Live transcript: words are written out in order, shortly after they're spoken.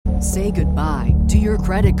Say goodbye to your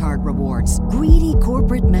credit card rewards. Greedy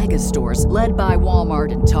corporate mega stores, led by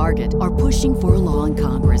Walmart and Target, are pushing for a law in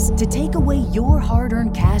Congress to take away your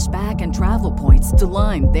hard-earned cash back and travel points to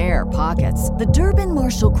line their pockets. The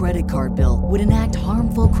Durbin-Marshall credit card bill would enact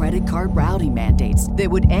harmful credit card routing mandates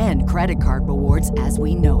that would end credit card rewards as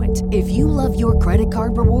we know it. If you love your credit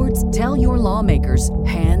card rewards, tell your lawmakers,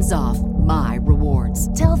 hands off my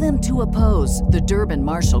rewards. Tell them to oppose the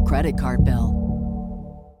Durbin-Marshall credit card bill.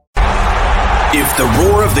 If the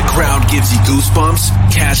roar of the crowd gives you goosebumps,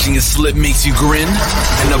 cashing a slip makes you grin,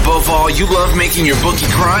 and above all, you love making your bookie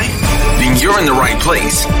cry, then you're in the right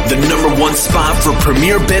place. The #1 spot for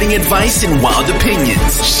premier betting advice and wild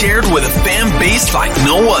opinions, shared with a fan base like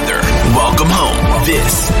no other. Welcome home.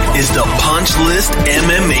 This is the Punch List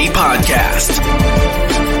MMA Podcast.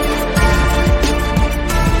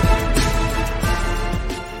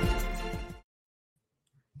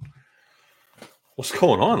 What's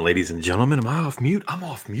going on, ladies and gentlemen? Am I off mute? I'm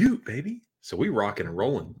off mute, baby. So we rocking and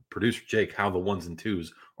rolling. Producer Jake, how the ones and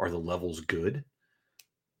twos? Are the levels good?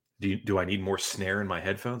 Do I need more snare in my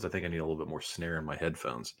headphones? I think I need a little bit more snare in my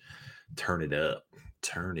headphones. Turn it up.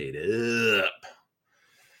 Turn it up.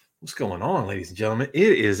 What's going on, ladies and gentlemen?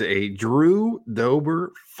 It is a Drew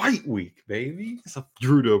Dober fight week, baby. It's a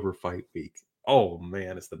Drew Dober fight week. Oh,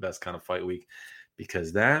 man, it's the best kind of fight week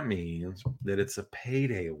because that means that it's a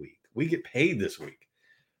payday week. We get paid this week.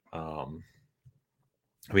 I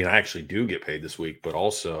mean, I actually do get paid this week, but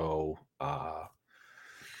also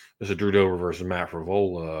there's a Drew Dober versus Matt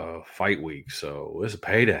Frivola fight week. So it's a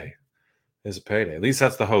payday. It's a payday. At least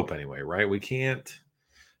that's the hope anyway, right? We can't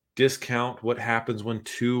discount what happens when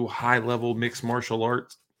two high-level mixed martial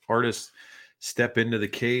artists step into the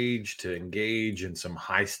cage to engage in some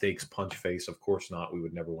high-stakes punch face. Of course not. We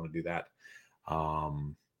would never want to do that.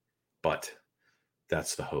 But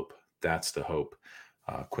that's the hope. That's the hope.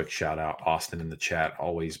 Quick shout out, Austin in the chat,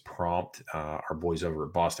 always prompt. Our boys over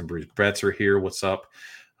at Boston Brews Bets are here. What's up?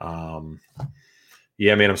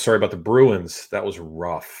 Yeah, man, I'm sorry about the Bruins. That was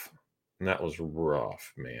rough.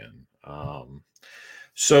 Man.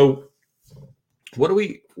 So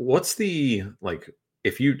what's the, like,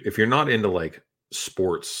 if you're not into like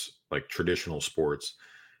sports, like traditional sports,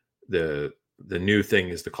 the new thing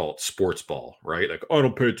is to call it sports ball, right? Like, oh, I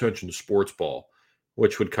don't pay attention to sports ball,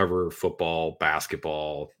 which would cover football,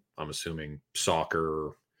 basketball, I'm assuming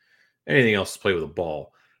soccer, anything else to play with a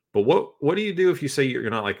ball. But what do you do if you say you're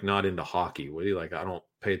not into hockey? What do you like? I don't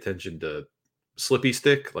pay attention to slippy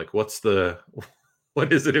stick. Like, what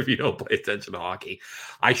is it if you don't pay attention to hockey?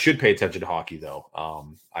 I should pay attention to hockey though.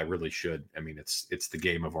 I really should. I mean, it's the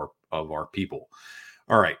game of our people.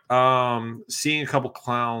 All right. Seeing a couple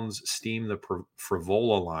clowns steam the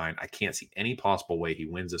Frivola line. I can't see any possible way he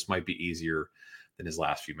wins. This might be easier than his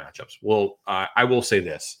last few matchups. Well, I will say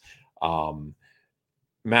this.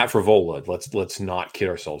 Matt Frivola, let's not kid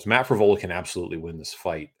ourselves. Matt Frivola can absolutely win this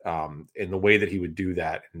fight. And the way that he would do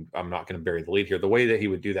that, and I'm not going to bury the lead here, the way that he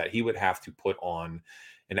would do that, he would have to put on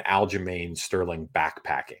an Aljamain Sterling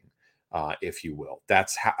backpacking, if you will.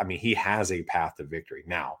 That's how, I mean, he has a path to victory.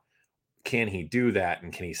 Now, can he do that,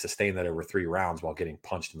 and can he sustain that over 3 rounds while getting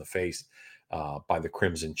punched in the face by the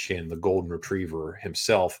Crimson Chin, the Golden Retriever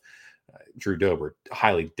himself, Drew Dober?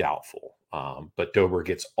 Highly doubtful. But Dober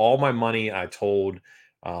gets all my money. I told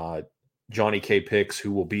Johnny K. Picks,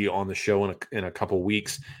 who will be on the show in a couple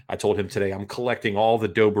weeks, I told him today, I'm collecting all the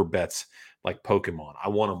Dober bets like Pokemon. I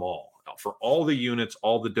want them all. For all the units,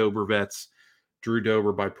 all the Dober bets, Drew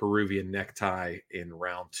Dober by Peruvian Necktie in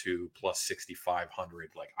round 2 plus 6,500.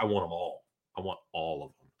 Like, I want them all. I want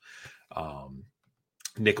all of them.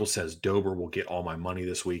 Nickel says Dober will get all my money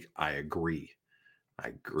this week. I agree.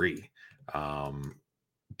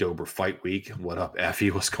 Dober fight week. What up, Effie?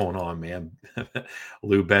 What's going on, man?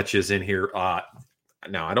 Lou Betch is in here.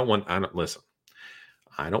 Now I don't want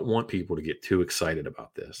people to get too excited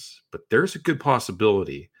about this, but there's a good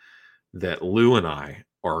possibility that Lou and I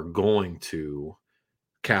are going to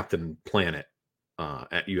Captain Planet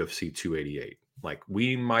at UFC 288. Like,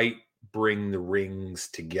 we might bring the rings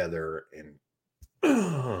together and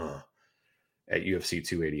at UFC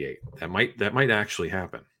 288. That might actually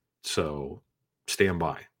happen. So stand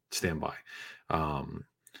by.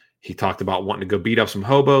 He talked about wanting to go beat up some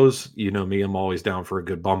hobos. You know me, I'm always down for a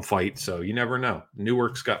good bum fight. So you never know.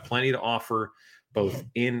 Newark's got plenty to offer, both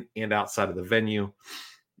in and outside of the venue.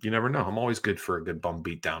 You never know. I'm always good for a good bum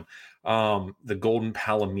beatdown. The Golden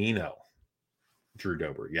Palomino, Drew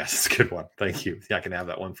Dober. Yes, it's a good one. Thank you. I can have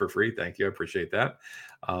that one for free. Thank you. I appreciate that.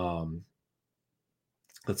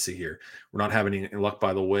 Let's see here. We're not having any luck,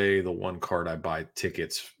 by the way. The one card I buy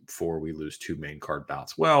tickets for, we lose 2 main card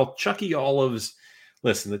bouts. Well, Chucky Olives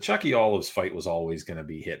Listen, the Chucky Olives fight was always going to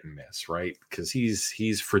be hit and miss, right? Because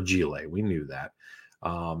he's fragile. We knew that.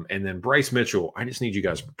 And then Bryce Mitchell, I just need you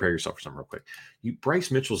guys to prepare yourself for something real quick. Bryce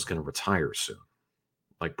Mitchell's going to retire soon.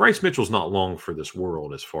 Like, Bryce Mitchell's not long for this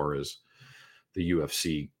world as far as the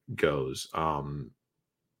UFC goes.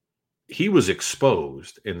 He was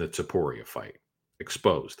exposed in the Topuria fight.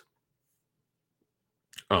 Exposed.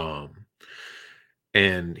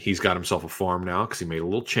 And he's got himself a farm now because he made a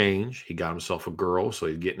little change. He got himself a girl, so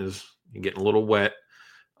he's getting a little wet.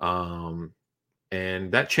 And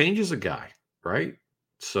that changes a guy, right?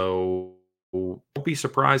 So don't be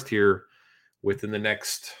surprised here within the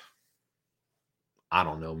next, I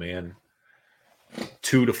don't know, man,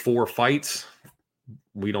 2 to 4 fights.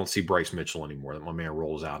 We don't see Bryce Mitchell anymore. That my man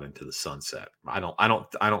rolls out into the sunset. I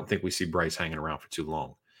don't think we see Bryce hanging around for too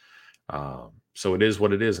long. So it is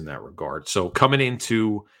what it is in that regard. So coming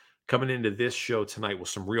into this show tonight with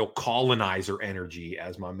some real colonizer energy,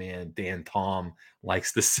 as my man Dan Tom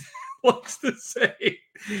likes to say,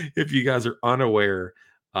 if you guys are unaware,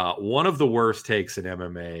 one of the worst takes in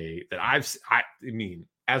MMA that I mean,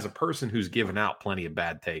 as a person who's given out plenty of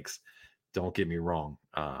bad takes, don't get me wrong.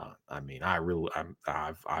 I've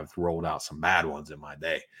rolled out some bad ones in my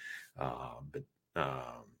day. But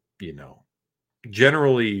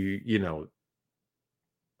generally,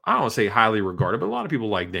 I don't want to say highly regarded, but a lot of people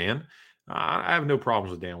like Dan. I have no problems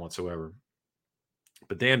with Dan whatsoever.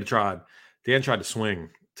 But Dan tried to swing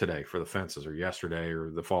today for the fences, or yesterday, or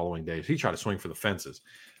the following days. He tried to swing for the fences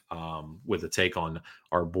with a take on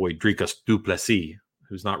our boy Dricus du Plessis,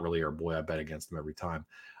 who's not really our boy. I bet against him every time.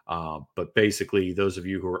 But basically, those of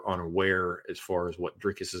you who are unaware as far as what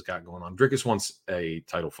Dricus has got going on, Dricus wants a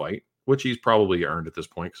title fight, which he's probably earned at this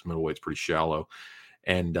point because middleweight's pretty shallow.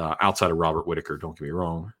 And outside of Robert Whitaker, don't get me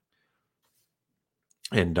wrong.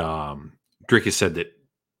 And Dricus said that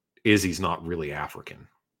Izzy's not really African.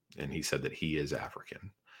 And he said that he is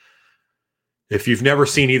African. If you've never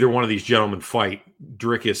seen either one of these gentlemen fight,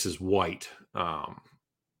 Dricus is white. And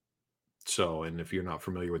if you're not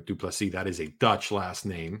familiar with du Plessis, that is a Dutch last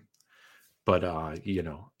name. But,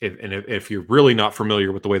 if you're really not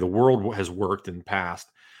familiar with the way the world has worked in the past,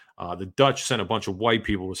 the Dutch sent a bunch of white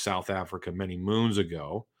people to South Africa many moons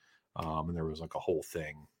ago. And there was like a whole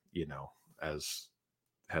thing, as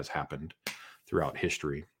has happened throughout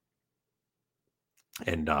history.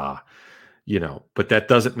 And, but that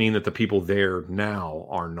doesn't mean that the people there now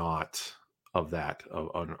are not of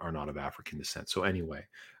African descent. So anyway,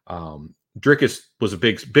 Dricus was a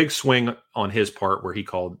big swing on his part where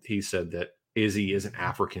he said that Izzy isn't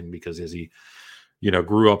African because Izzy,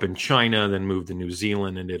 grew up in China, then moved to New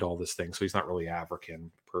Zealand and did all this thing. So he's not really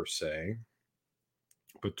African per se.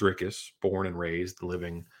 But Dricus, born and raised,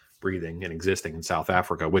 living, breathing, and existing in South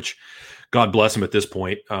Africa, which God bless him at this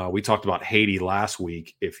point. We talked about Haiti last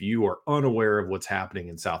week. If you are unaware of what's happening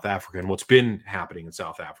in South Africa and what's been happening in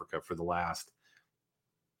South Africa for the last,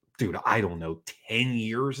 10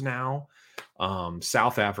 years now,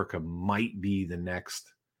 South Africa might be the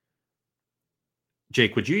next.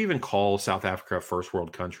 Jake, would you even call South Africa a first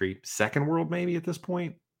world country? Second world, maybe at this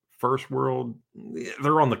point? First world,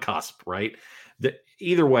 they're on the cusp, right?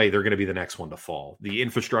 Either way, they're going to be the next one to fall. The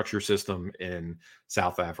infrastructure system in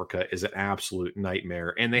South Africa is an absolute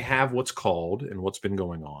nightmare. And they have what's been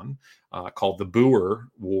going on, called the Boer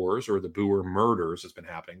Wars, or the Boer murders that's been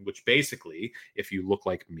happening, which basically, if you look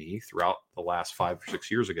like me throughout the last 5 or 6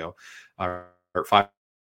 years ago, or 5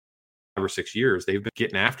 or 6 years, they've been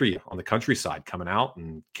getting after you on the countryside, coming out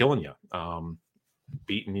and killing you,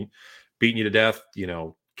 beating you to death,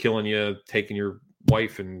 killing you, taking your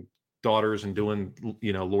wife and daughters and doing,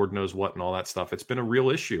 Lord knows what and all that stuff. It's been a real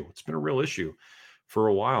issue. It's been a real issue for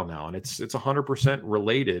a while now. And it's 100%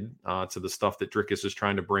 related to the stuff that Dricus is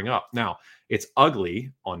trying to bring up. Now, it's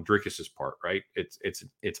ugly on Dricus's part, right?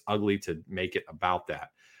 It's ugly to make it about that.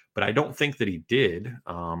 But I don't think that he did.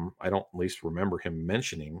 I don't at least remember him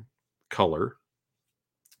mentioning color.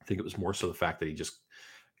 I think it was more so the fact that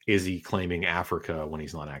is he claiming Africa when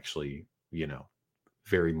he's not actually,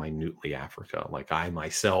 very minutely Africa. Like I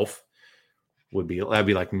myself that'd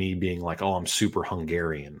be like me being like, oh, I'm super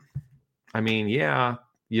Hungarian. I mean, yeah,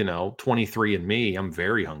 23andMe, I'm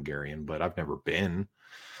very Hungarian, but I've never been.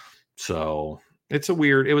 So it's a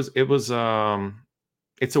weird thing. It was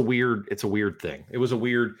a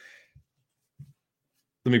weird.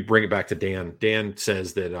 Let me bring it back to Dan. Dan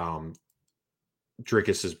says that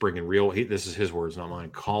Dricus is bringing this is his words, not mine,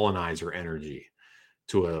 colonizer energy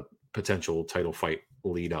to a potential title fight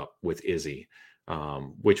lead up with Izzy,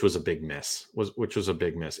 which was a big miss,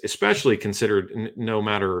 especially considered, no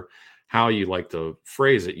matter how you like to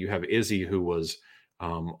phrase it, you have Izzy who was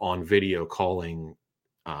on video calling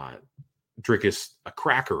Dricus a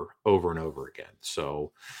cracker over and over again.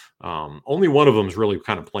 So only one of them is really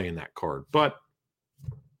kind of playing that card. But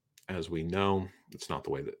as we know, it's not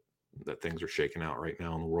the way that things are shaking out right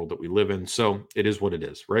now in the world that we live in. So it is what it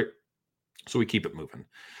is, right? So we keep it moving.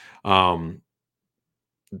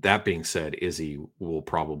 That being said, Izzy will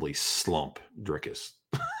probably slump Dricus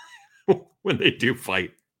when they do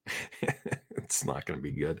fight. It's not going to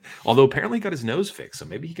be good. Although apparently he got his nose fixed, so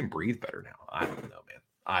maybe he can breathe better now. I don't know, man.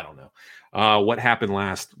 I don't know. What happened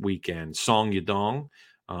last weekend? Song Yadong.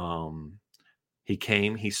 He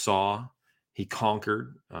came, he saw, he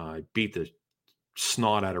conquered, beat the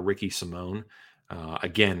snot out of Ricky Simone.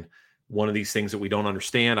 Again, one of these things that we don't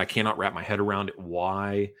understand. I cannot wrap my head around it.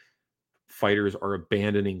 Why fighters are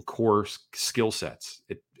abandoning core skill sets.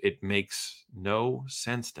 It makes no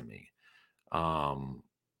sense to me.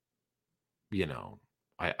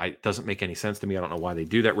 It doesn't make any sense to me. I don't know why they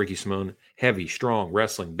do that. Ricky Simone, heavy, strong,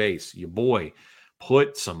 wrestling base. Your boy,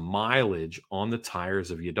 put some mileage on the tires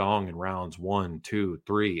of Yadong in rounds 1, 2,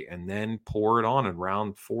 3, and then pour it on in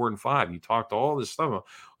round 4 and 5. You talked all this stuff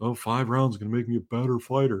about, 5 rounds is going to make me a better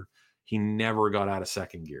fighter. He never got out of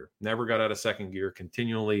second gear.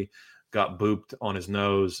 Continually got booped on his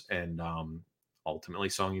nose, and ultimately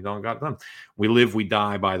Song Yadong got it done. We live, we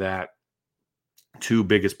die by that. 2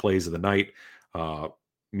 biggest plays of the night.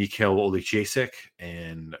 Mikhail Olejniczak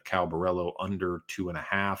and Cal Borello under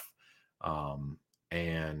 2.5.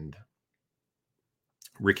 And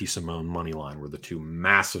Ricky Simone money line were the 2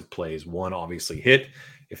 massive plays. One obviously hit.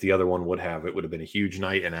 If the other one would have been a huge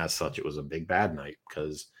night. And as such, it was a big bad night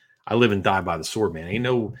because I live and die by the sword, man. Ain't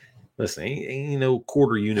no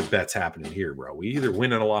quarter unit bets happening here, bro. We either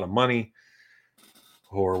winning a lot of money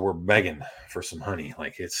or we're begging for some honey.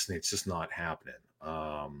 Like it's just not happening.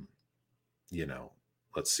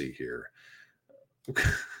 Let's see here.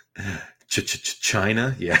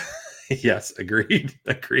 China. Yeah. Yes. Agreed.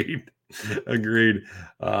 The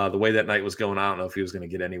way that night was going, I don't know if he was going to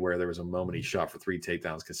get anywhere. There was a moment he shot for 3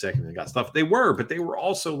 takedowns consecutively and got stuff. But they were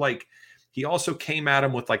also like, he also came at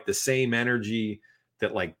him with like the same energy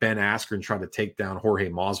that like Ben Askren tried to take down Jorge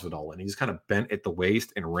Masvidal, and he just kind of bent at the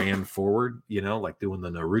waist and ran forward, like doing the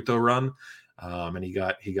Naruto run. And he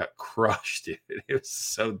got crushed. It was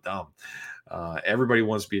so dumb. Everybody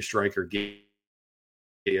wants to be a striker,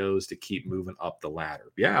 KOs to keep moving up the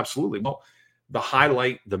ladder. Yeah, absolutely. Well, the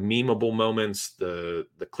highlight, the memeable moments, the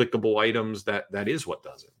clickable items, that is what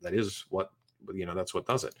does it. That is what, that's what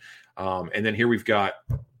does it. And then here we've got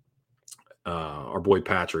our boy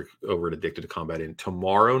Patrick over at Addicted to Combat. And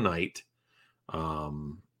tomorrow night, I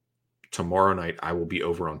will be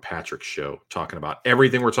over on Patrick's show talking about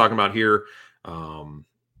everything we're talking about here.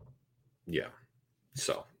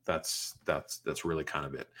 So that's really kind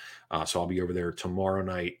of it. So I'll be over there tomorrow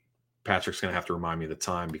night. Patrick's going to have to remind me of the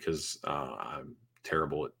time because I'm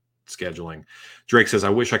terrible at scheduling. Drake says, I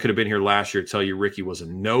wish I could have been here last year to tell you Ricky was a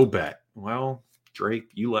no bet. Well, Drake,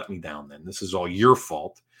 you let me down then. This is all your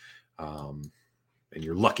fault. And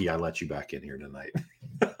you're lucky I let you back in here tonight.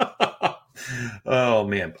 Oh,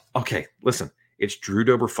 man. Okay, listen. It's Drew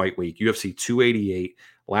Dober Fight Week, UFC 288.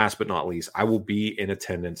 Last but not least, I will be in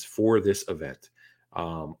attendance for this event.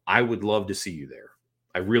 I would love to see you there.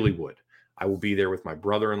 I really would. I will be there with my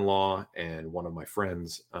brother-in-law and one of my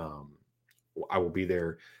friends. I will be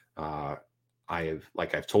there.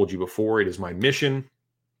 Like I've told you before, it is my mission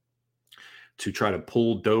to try to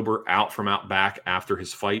pull Dober out from out back after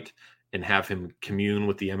his fight and have him commune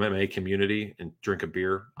with the MMA community and drink a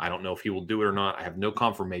beer. I don't know if he will do it or not. I have no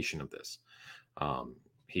confirmation of this.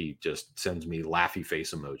 He just sends me laughy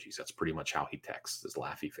face emojis. That's pretty much how he texts, is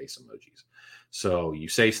laughy face emojis. So you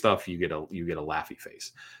say stuff, you get a laughy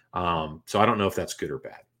face. So I don't know if that's good or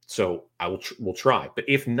bad. So we'll try. But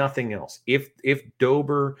if nothing else, if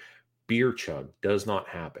Dober beer chug does not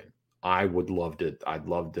happen, I'd love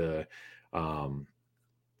to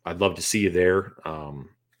see you there.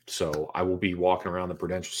 So I will be walking around the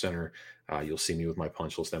Prudential Center. You'll see me with my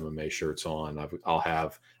Punchless MMA shirts on. I'll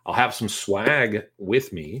have some swag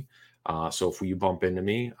with me. So if you bump into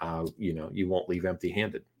me, you won't leave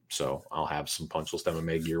empty-handed. So I'll have some Punchless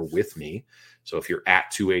MMA gear with me. So if you're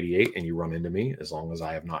at 288 and you run into me, as long as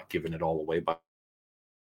I have not given it all away,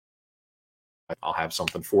 I'll have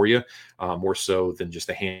something for you, more so than just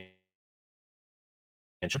a hand.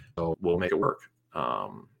 So we'll make it work.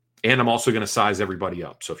 And I'm also going to size everybody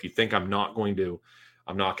up. So if you think I'm not going to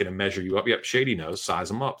measure you up. Yep. Shady knows, size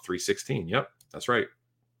them up. 316. Yep. That's right.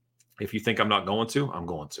 If you think I'm not going to, I'm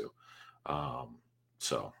going to.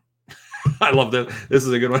 So I love that. This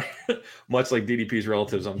is a good one. Much like DDP's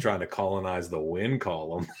relatives, I'm trying to colonize the win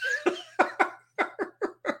column.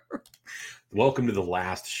 Welcome to the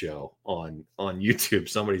last show on YouTube.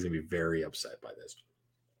 Somebody's going to be very upset by this.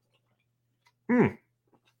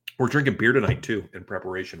 We're drinking beer tonight, too, in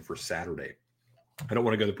preparation for Saturday. I don't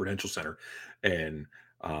want to go to the Prudential Center and,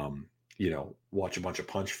 watch a bunch of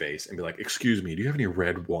punch face and be like, excuse me, do you have any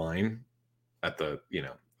red wine at the, do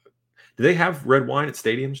they have red wine at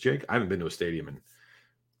stadiums, Jake? I haven't been to a stadium in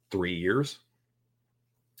 3 years.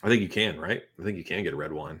 I think you can, right? I think you can get a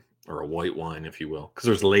red wine or a white wine, if you will, because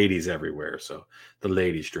there's ladies everywhere. So the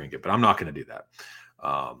ladies drink it, but I'm not going to do that.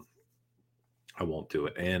 I won't do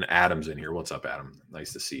it. And Adam's in here. What's up, Adam?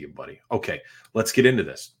 Nice to see you, buddy. Okay, let's get into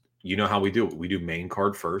this. You know how we do it. We do main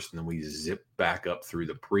card first, and then we zip back up through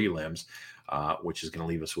the prelims, which is going to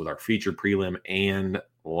leave us with our featured prelim and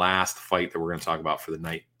last fight that we're going to talk about for the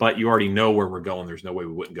night. But you already know where we're going. There's no way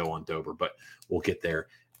we wouldn't go on Dober, but we'll get there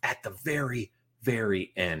at the very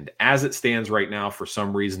end. As it stands right now, for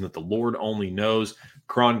some reason that the Lord only knows,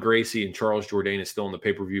 Kron Gracie and Charles Jourdain is still in the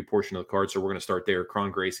pay-per-view portion of the card, so we're going to start there.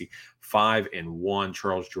 Kron Gracie 5-1,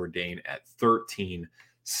 Charles Jourdain at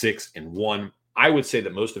 13-6-1. I would say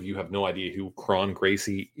that most of you have no idea who Kron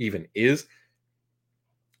Gracie even is.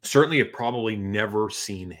 Certainly have probably never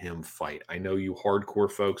seen him fight. I know you hardcore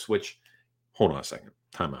folks, which, hold on a second,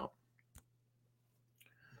 time out.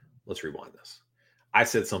 Let's rewind this. I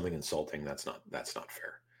said something insulting. That's not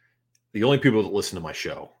fair. The only people that listen to my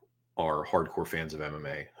show are hardcore fans of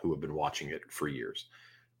MMA who have been watching it for years.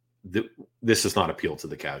 This does not appeal to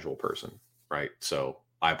the casual person, right? So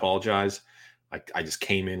I apologize. I just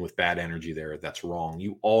came in with bad energy there. That's wrong.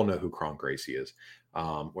 You all know who Kron Gracie is.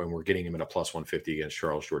 When we're getting him at a plus 150 against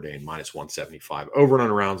Charles Jourdain, minus 175. Over and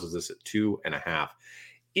under rounds is this at 2.5.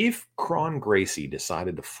 If Kron Gracie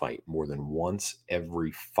decided to fight more than once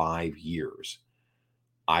every 5 years,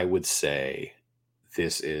 I would say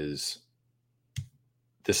this is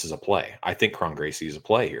a play. I think Kron Gracie is a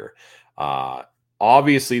play here.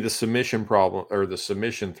 Obviously, the submission problem or the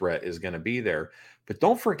submission threat is going to be there, but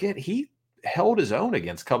don't forget he held his own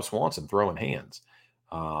against Cub Swanson throwing hands.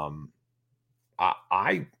 I'm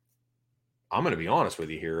going to be honest with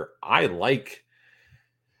you here. I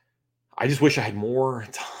just wish I had more.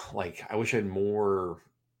 I wish I had more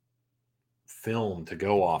film to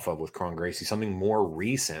go off of with Kron Gracie, something more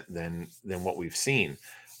recent than what we've seen.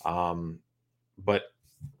 But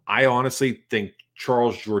I honestly think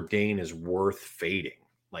Charles Jourdain is worth fading.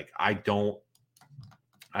 I don't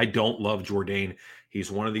love Jourdain. He's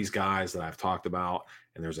one of these guys that I've talked about,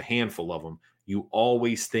 and there's a handful of them. You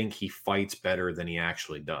always think he fights better than he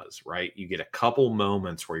actually does, right? You get a couple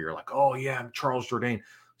moments where you're like, oh yeah, Charles Jourdain,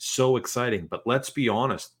 so exciting. But let's be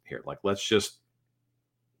honest here. Let's just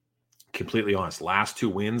completely honest. Last 2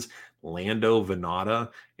 wins, Lando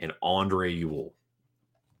Venata and Andre Ewell.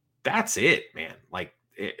 That's it, man.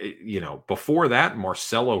 Before that,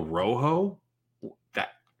 Marcelo Rojo.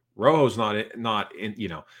 Rojo's not in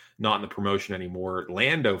the promotion anymore.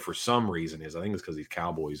 Lando, for some reason, is. I think it's because he's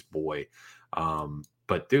Cowboys boy.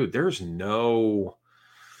 But dude, there's no.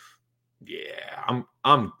 Yeah,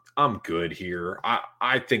 I'm good here.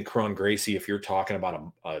 I think Kron Gracie, if you're talking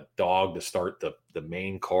about a dog to start the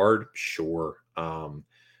main card, sure. I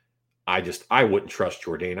wouldn't trust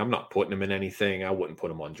Jourdain. I'm not putting him in anything. I wouldn't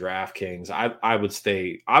put him on DraftKings.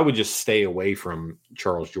 I would just stay away from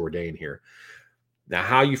Charles Jourdain here. Now,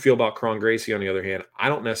 how you feel about Kron Gracie, on the other hand, I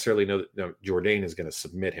don't necessarily know that Jourdain is going to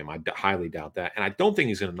submit him. I highly doubt that. And I don't think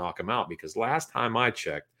he's going to knock him out, because last time I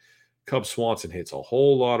checked, Cub Swanson hits a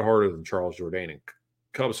whole lot harder than Charles Jourdain. And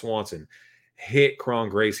Cub Swanson hit Kron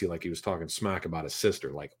Gracie like he was talking smack about his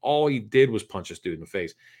sister. All he did was punch this dude in the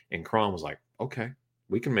face. And Kron was like, okay,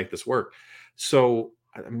 we can make this work. So,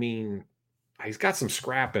 I mean, he's got some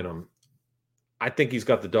scrap in him. I think he's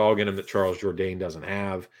got the dog in him that Charles Jourdain doesn't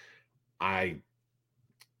have. I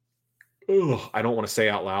don't want to say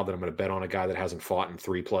out loud that I'm going to bet on a guy that hasn't fought in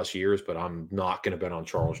 3+ years, but I'm not going to bet on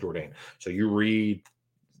Charles Jourdain. So you read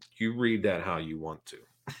that how you want to.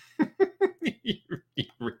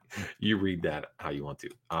 you read that how you want to.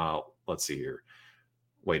 Let's see here.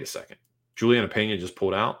 Wait a second. Juliana Pena just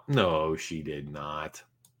pulled out? No, she did not.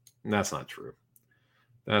 That's not true.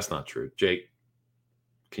 That's not true. Jake,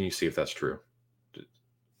 can you see if that's true?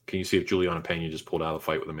 Can you see if Juliana Pena just pulled out of the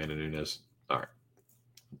fight with Amanda Nunes? All right.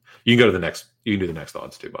 You can go to the next. You can do the next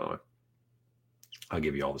odds too, by the way. I'll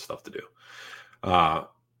give you all the stuff to do.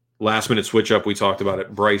 Last minute switch up. We talked about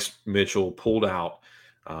it. Bryce Mitchell pulled out.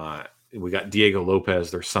 We got Diego Lopez.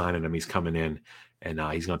 They're signing him. He's coming in, and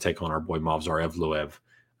he's going to take on our boy Movsar Evloev.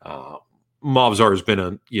 Movsar has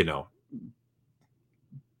been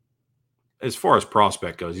as far as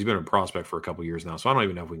prospect goes, he's been a prospect for a couple years now. So I don't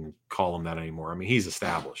even know if we can call him that anymore. I mean, he's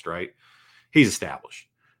established, right? He's established.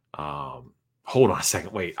 Hold on a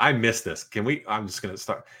second. Wait, I missed this. I'm just going to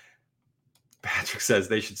start. Patrick says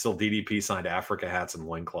they should sell DDP signed Africa hats and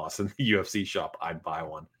loincloths in the UFC shop. I'd buy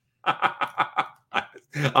one.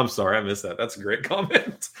 I'm sorry, I missed that. That's a great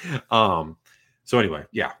comment. So anyway,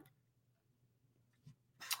 yeah.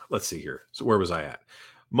 Let's see here. So where was I at?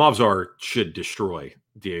 Movzar should destroy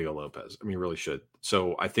Diego Lopez. I mean, really should.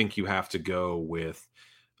 So I think you have to go with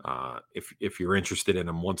if you're interested in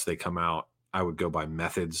them once they come out, I would go by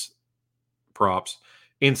Methods props.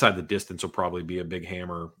 Inside the distance will probably be a big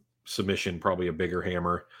hammer. Submission, probably a bigger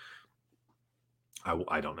hammer.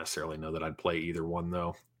 I don't necessarily know that I'd play either one,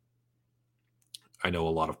 though. I know a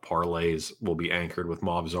lot of parlays will be anchored with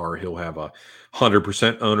Movzar. He'll have a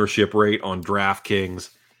 100% ownership rate on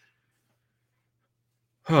DraftKings.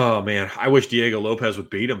 Oh, man. I wish Diego Lopez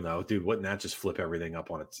would beat him, though. Dude, wouldn't that just flip everything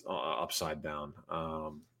up on its upside down?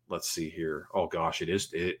 Let's see here. Oh, gosh,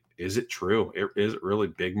 is it true? Is it really?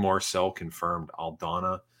 Big Marcel confirmed.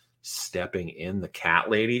 Aldana stepping in. The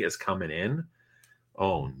cat lady is coming in.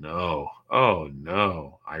 Oh, no. Oh,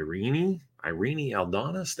 no. Irene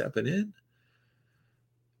Aldana stepping in?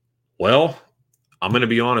 Well, I'm going to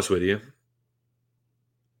be honest with you.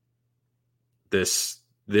 This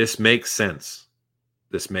makes sense.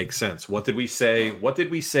 This makes sense. What did we say? What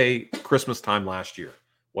did we say Christmas time last year?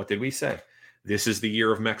 What did we say? This is the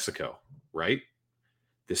year of Mexico, right?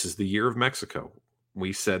 This is the year of Mexico.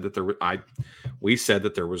 We said that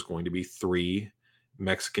there was going to be 3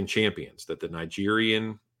 Mexican champions, that the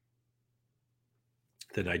Nigerian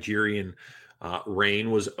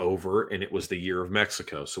reign was over, and it was the year of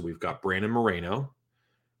Mexico. So we've got Brandon Moreno,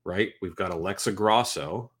 right? We've got Alexa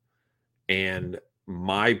Grasso, and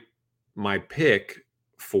my pick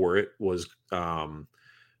for it was Henry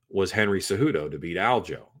Cejudo to beat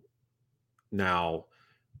Aljo. Now,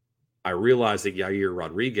 I realize that Yair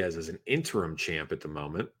Rodriguez is an interim champ at the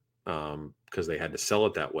moment because they had to sell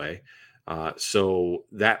it that way. So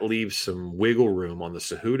that leaves some wiggle room on the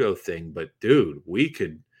Cejudo thing. But, dude, we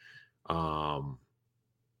could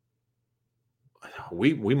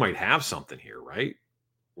we might have something here, right?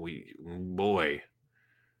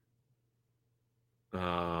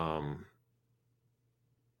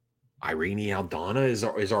 Irene Aldana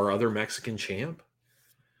is our other Mexican champ.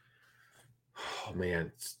 Oh,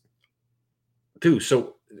 man. Dude,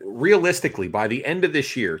 so realistically, by the end of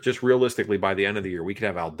this year, just realistically, by the end of the year, we could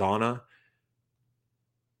have Aldana,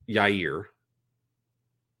 Yair,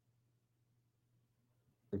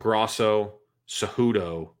 Grasso,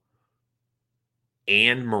 Cejudo,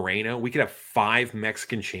 and Moreno. We could have 5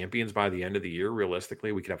 Mexican champions by the end of the year.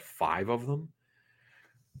 Realistically, we could have 5 of them.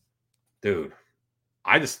 Dude,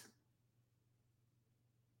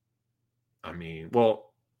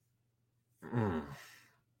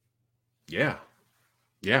 yeah.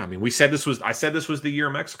 Yeah, I mean, I said this was the year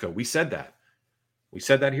of Mexico. We said that. We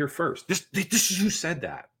said that here first. This is who said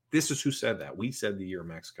that. This is who said that. We said the year of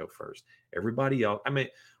Mexico first. Everybody else, I mean,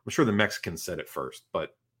 I'm sure the Mexicans said it first,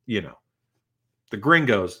 but the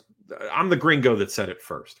gringos, I'm the gringo that said it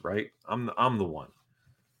first, right? I'm the one.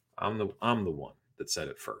 I'm the one that said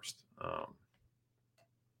it first.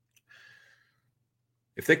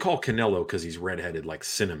 If they call Canelo because he's redheaded like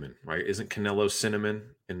cinnamon, right? Isn't Canelo cinnamon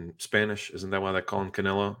in Spanish? Isn't that why they call him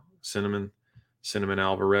Canelo? Cinnamon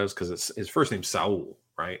Alvarez, because his first name's Saul,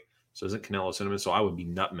 right? So isn't Canelo cinnamon? So I would be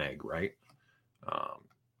nutmeg, right?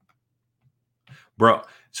 Bro,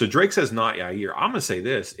 so Drake says not Yair. I'm gonna say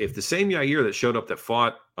this: if the same Yair that showed up that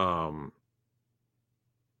fought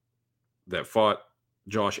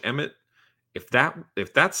Josh Emmett, if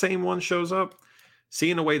that same one shows up,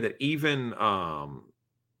 seeing a way that even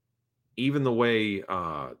the way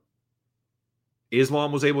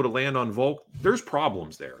Islam was able to land on Volk, there's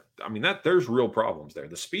problems there. I mean, there's real problems there.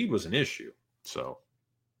 The speed was an issue. So,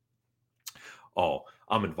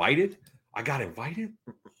 I'm invited. I got invited.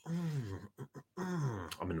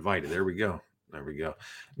 I'm invited. There we go.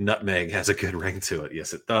 Nutmeg has a good ring to it.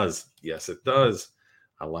 Yes, it does.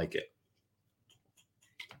 I like it.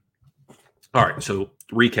 All right. So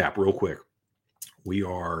recap real quick. We're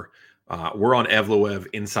on Evloev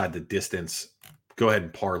inside the distance. Go ahead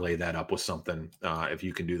and parlay that up with something. If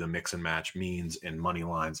you can do the mix and match means and money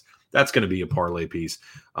lines, that's going to be a parlay piece.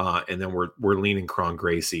 And then we're leaning Kron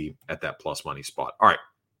Gracie at that plus money spot. All right.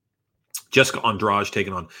 Jessica Andrade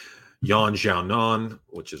taking on Yan Xiaonan,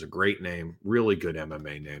 which is a great name. Really good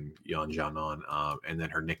MMA name, Yan Xiaonan. And then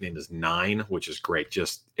her nickname is 9, which is great.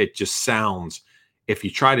 It just sounds, if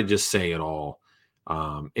you try to just say it all,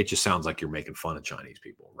 it just sounds like you're making fun of Chinese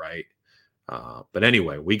people, right? But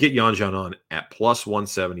anyway, we get Yan Xiaonan at plus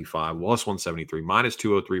 175, plus 173, minus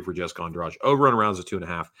 203 for Jessica Andrade. Over on rounds of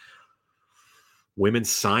 2.5. Women's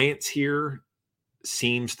science here.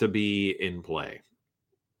 seems to be in play.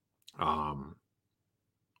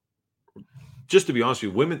 Just to be honest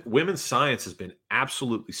with you, women's science has been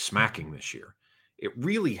absolutely smacking this year. It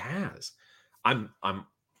really has. I'm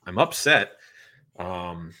upset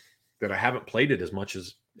that I haven't played it as much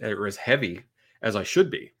as or as heavy as I should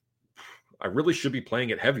be. I really should be playing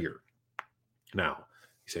it heavier. Now,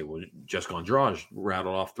 you say, well, Jessica Andrade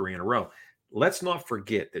rattled off 3 in a row. Let's not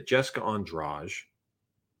forget that Jessica Andrade,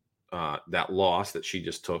 that loss that she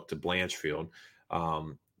just took to Blanchfield,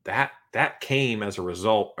 that came as a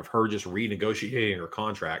result of her just renegotiating her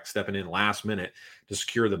contract, stepping in last minute to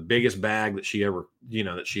secure the biggest bag that she ever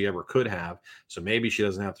could have. So maybe she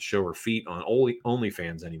doesn't have to show her feet on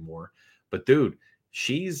OnlyFans anymore. But dude,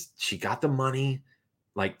 she got the money.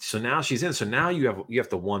 Like, so now she's in. So now you have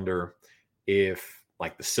to wonder if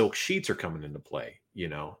like the silk sheets are coming into play.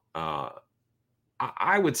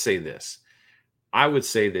 I would say this. I would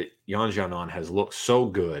say that Yan Xiaonan has looked so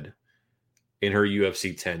good in her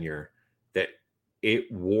UFC tenure that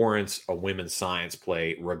it warrants a women's science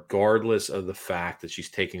play, regardless of the fact that she's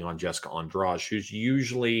taking on Jessica Andrade, who's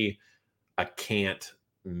usually a can't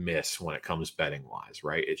miss when it comes betting wise,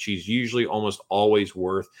 right? She's usually almost always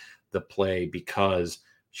worth the play because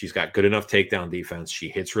she's got good enough takedown defense. She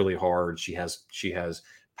hits really hard. She has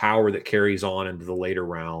power that carries on into the later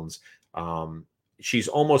rounds. She's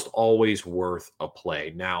almost always worth a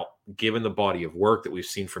play. Now, given the body of work that we've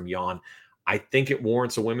seen from Yan, I think it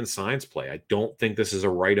warrants a women's science play. I don't think this is a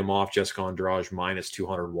write him off Jessica Andrade minus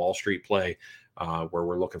 200 Wall Street play where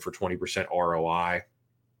we're looking for 20% ROI.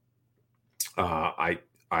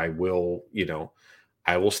 I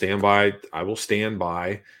will stand by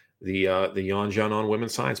the Yan Xiaonan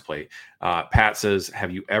women's science play. Pat says,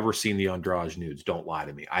 have you ever seen the Andrade nudes? Don't lie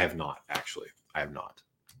to me. I have not, actually. I have not.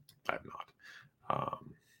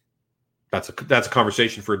 That's a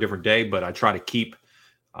conversation for a different day, but I try to keep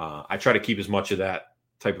as much of that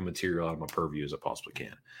type of material out of my purview as I possibly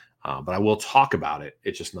can. But I will talk about it.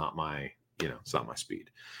 It's just not my, it's not my speed.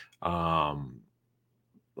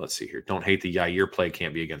 Let's see here. Don't hate the Yair play.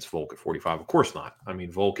 Can't be against Volk at 45. Of course not. I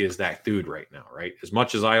mean, Volk is that dude right now, right? As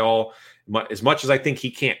much as I think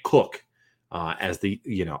he can't cook,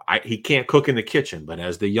 he can't cook in the kitchen, but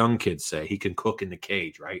as the young kids say, he can cook in the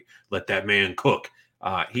cage, right? Let that man cook.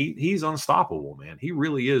 He's unstoppable, man. He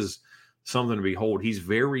really is something to behold. He's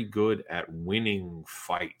very good at winning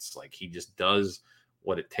fights. Like, he just does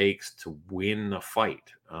what it takes to win a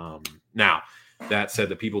fight. Now, that said,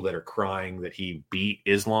 the people that are crying that he beat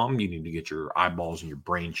Islam, you need to get your eyeballs and your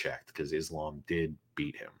brain checked, because Islam did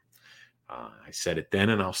beat him. I said it then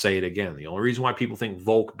and I'll say it again. The only reason why people think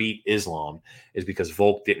Volk beat Islam is because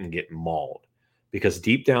Volk didn't get mauled. Because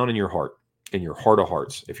deep down in your heart of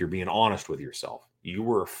hearts, if you're being honest with yourself, you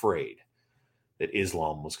were afraid that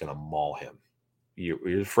Islam was going to maul him. You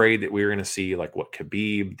were afraid that we were going to see like what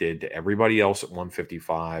Khabib did to everybody else at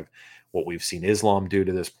 155, what we've seen Islam do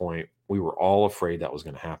to this point. We were all afraid that was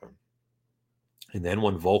going to happen. And then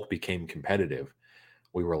when Volk became competitive,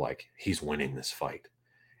 we were like, he's winning this fight.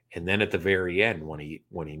 And then at the very end, when he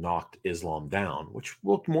knocked Islam down, which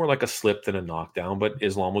looked more like a slip than a knockdown, but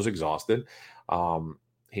Islam was exhausted,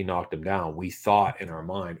 he knocked him down. We thought in our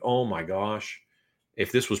mind, oh my gosh,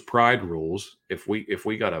 if this was Pride rules, if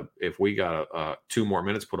we got 2 more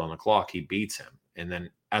minutes put on the clock, he beats him. And then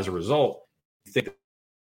as a result, you think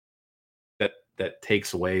that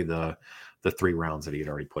takes away the 3 rounds that he had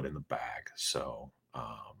already put in the bag. So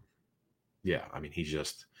yeah, I mean,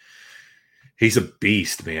 he's a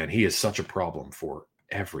beast, man. He is such a problem for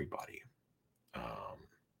everybody.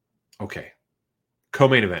 Okay.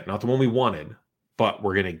 Co-main event, not the one we wanted, but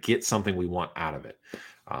we're going to get something we want out of it.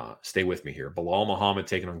 Stay with me here. Bilal Muhammad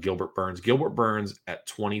taking on Gilbert Burns. Gilbert Burns at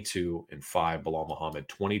 22-5. Bilal Muhammad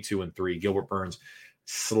 22-3. Gilbert Burns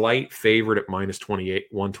slight favorite at minus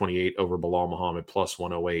 128 over Bilal Muhammad plus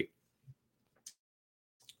 108.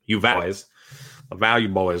 You guys, the value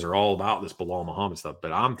boys are all about this Bilal Muhammad stuff,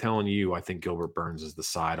 but I'm telling you, I think Gilbert Burns is the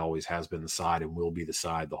side, always has been the side, and will be the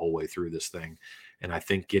side the whole way through this thing. And I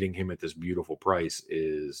think getting him at this beautiful price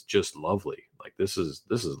is just lovely. Like, this is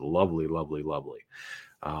lovely, lovely, lovely.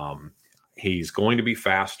 He's going to be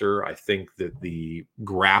faster. I think that the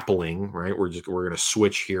grappling, right? We're going to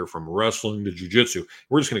switch here from wrestling to jiu-jitsu.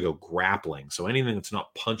 We're just going to go grappling. So anything that's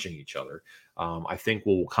not punching each other, I think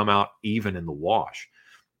will come out even in the wash.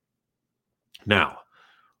 Now,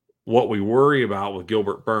 what we worry about with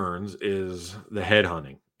Gilbert Burns is the head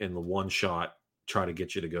hunting and the one shot try to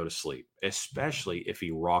get you to go to sleep, especially if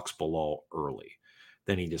he rocks Bilal early.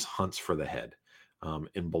 Then he just hunts for the head.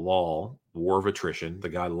 In Bilal, war of attrition, the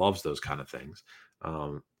guy loves those kind of things.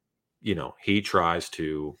 He tries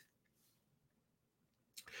to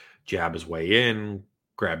jab his way in,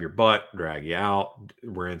 grab your butt, drag you out,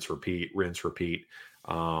 rinse, repeat, rinse, repeat.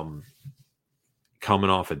 Coming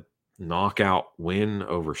off a knockout win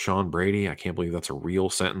over Sean Brady. I can't believe that's a real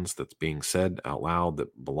sentence that's being said out loud,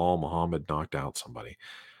 that Bilal Muhammad knocked out somebody.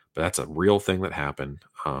 But that's a real thing that happened.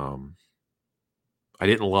 I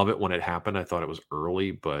didn't love it when it happened. I thought it was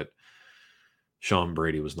early, but Sean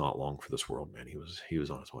Brady was not long for this world, man. He was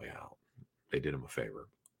on his way out. They did him a favor.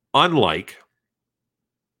 Unlike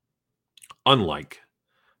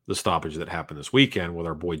the stoppage that happened this weekend with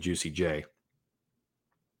our boy Juicy J.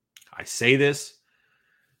 I say this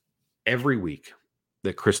every week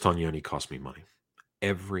that Chris Tognoni cost me money.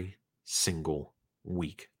 Every single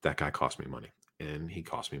week that guy cost me money. And he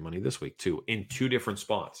cost me money this week too, in 2 different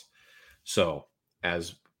spots. So,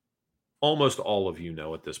 as almost all of you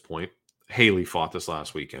know at this point, Haley fought this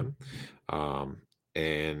last weekend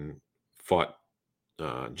and fought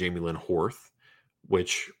Jamie Lynn Horth,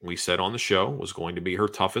 which we said on the show was going to be her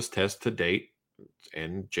toughest test to date.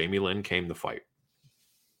 And Jamie Lynn came to fight.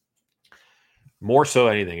 More so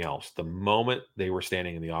than anything else, the moment they were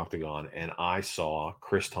standing in the octagon and I saw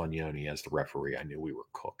Chris Tognoni as the referee, I knew we were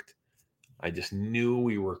cooked. I just knew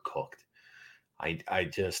we were cooked.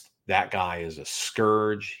 That guy is a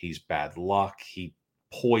scourge. He's bad luck. He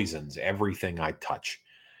poisons everything I touch.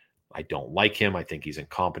 I don't like him. I think he's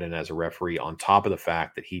incompetent as a referee, on top of the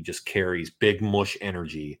fact that he just carries big mush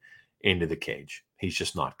energy into the cage. He's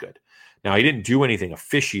just not good. Now, he didn't do anything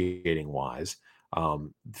officiating-wise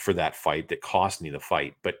for that fight that cost me the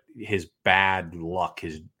fight, but his bad luck,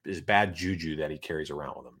 his bad juju that he carries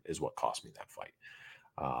around with him is what cost me that fight.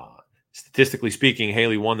 Statistically speaking,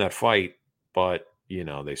 Haley won that fight, but,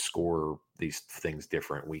 they score these things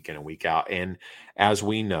different week in and week out. And as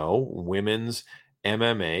we know, women's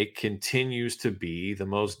MMA continues to be the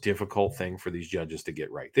most difficult thing for these judges to get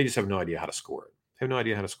right. They just have no idea how to score it. They have no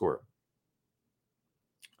idea how to score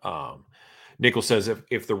it. Nickel says,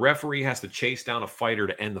 if the referee has to chase down a fighter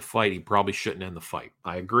to end the fight, he probably shouldn't end the fight.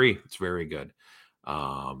 I agree. It's very good.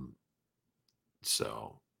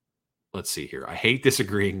 So let's see here. I hate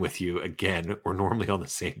disagreeing with you. Again, we're normally on the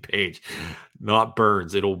same page. Not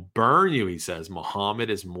Burns. It'll burn you, he says. Muhammad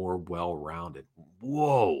is more well-rounded.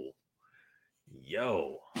 Whoa.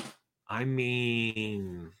 Yo. I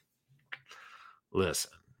mean,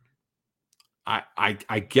 listen.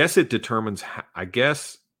 I guess it determines, I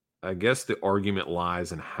guess the argument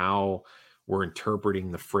lies in how we're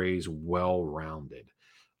interpreting the phrase well-rounded.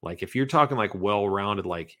 Like, if you're talking like well-rounded,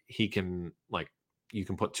 like he can, like, you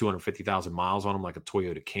can put 250,000 miles on him like a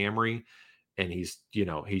Toyota Camry, and he's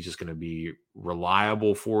just going to be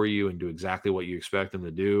reliable for you and do exactly what you expect him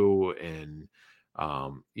to do, and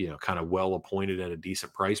kind of well appointed at a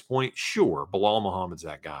decent price point. Sure, Bilal Muhammad's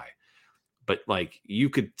that guy. But like, you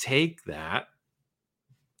could take that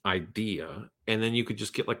idea and then you could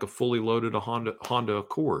just get like a fully loaded Honda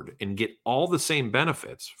Accord and get all the same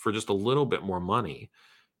benefits for just a little bit more money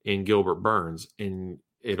in Gilbert Burns, and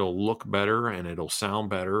it'll look better and it'll sound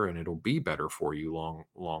better and it'll be better for you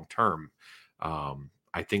long term.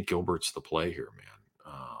 I think Gilbert's the play here, man.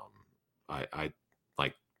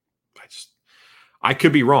 I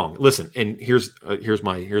could be wrong. Listen, and here's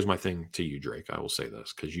my thing to you, Drake. I will say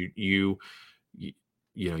this because you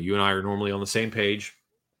and I are normally on the same page.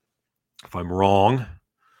 If I'm wrong,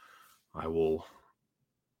 we'll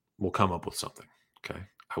come up with something. Okay,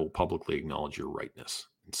 I will publicly acknowledge your rightness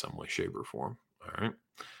in some way, shape, or form. All right,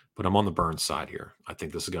 but I'm on the Burns side here. I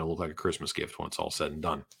think this is going to look like a Christmas gift when it's all said and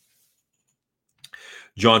done.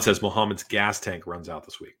 John says Muhammad's gas tank runs out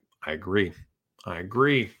this week. I agree. I'm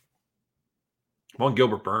on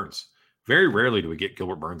Gilbert Burns. Very rarely do we get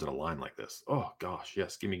Gilbert Burns in a line like this. Oh, gosh.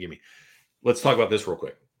 Yes. Give me. Let's talk about this real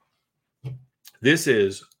quick.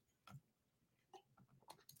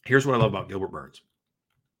 Here's what I love about Gilbert Burns.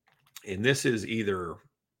 And this is either,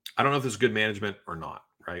 I don't know if this is good management or not,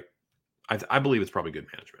 right? I believe it's probably good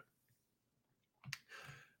management.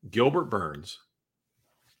 Gilbert Burns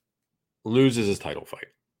loses his title fight,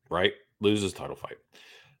 right?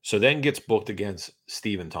 So then gets booked against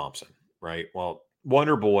Stephen Thompson, right? Well,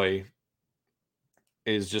 Wonder Boy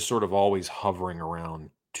is just sort of always hovering around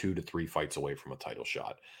 2 to 3 fights away from a title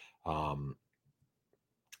shot.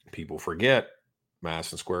 People forget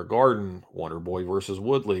Madison Square Garden, Wonder Boy versus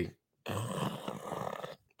Woodley.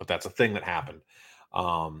 But that's a thing that happened.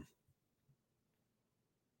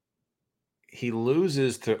 He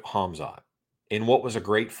loses to Hamzat in what was a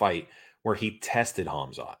great fight where he tested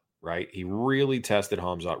Hamzat, right? He really tested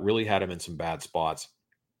Hamzat, really had him in some bad spots.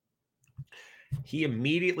 He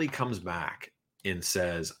immediately comes back and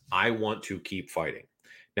says, I want to keep fighting.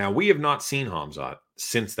 Now, we have not seen Hamzat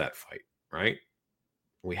since that fight, right?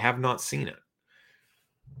 We have not seen it.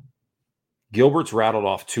 Gilbert's rattled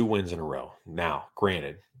off 2 wins in a row. Now,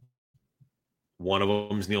 granted, one of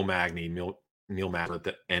them is Neil Magny. Neil Magny at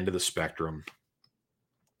the end of the spectrum,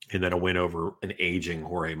 and then a win over an aging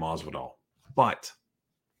Jorge Masvidal. But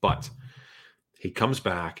he comes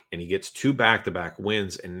back and he gets 2 back-to-back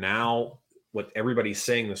wins, and now what everybody's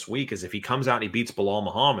saying this week is if he comes out and he beats Bilal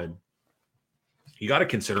Muhammad, you got to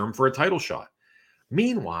consider him for a title shot.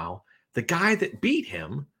 Meanwhile, the guy that beat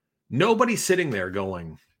him, nobody's sitting there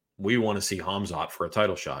going, we want to see Khamzat for a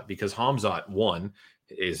title shot, because Khamzat, 1,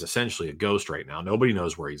 is essentially a ghost right now. Nobody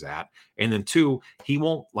knows where he's at. And then 2, he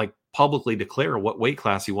won't like publicly declare what weight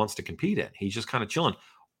class he wants to compete in. He's just kind of chilling.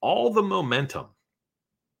 All the momentum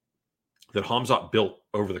that Khamzat built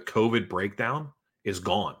over the COVID breakdown is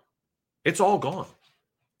gone. It's all gone.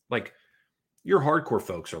 Like, your hardcore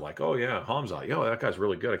folks are like, oh yeah, Khamzat, yo, that guy's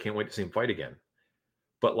really good. I can't wait to see him fight again.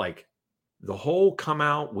 But like the whole come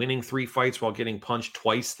out winning 3 fights while getting punched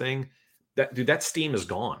twice thing, that steam is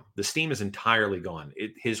gone. The steam is entirely gone.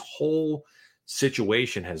 His whole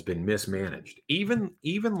situation has been mismanaged. Even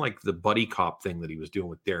like the buddy cop thing that he was doing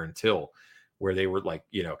with Darren Till, where they were like,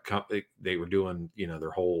 they were doing,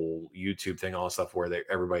 their whole YouTube thing, all that stuff, where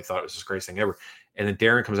everybody thought it was the greatest thing ever. And then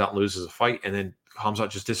Darren comes out and loses a fight, and then Khamzat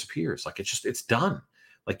just disappears. Like, it's done.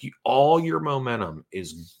 Like, all your momentum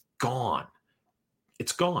is gone.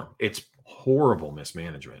 It's gone. It's horrible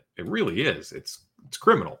mismanagement. It really is. It's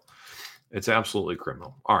criminal. It's absolutely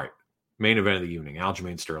criminal. All right. Main event of the evening.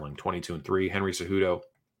 Aljamain Sterling, 22-3. Henry Cejudo,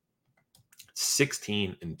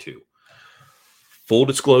 16-2. Full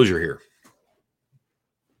disclosure here.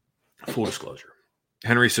 Full disclosure.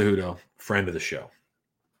 Henry Cejudo, friend of the show.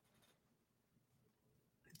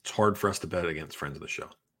 It's hard for us to bet against friends of the show.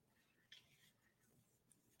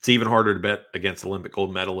 It's even harder to bet against Olympic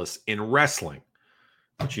gold medalists in wrestling.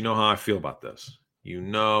 But you know how I feel about this. You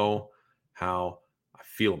know how I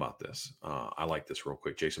feel about this. I like this real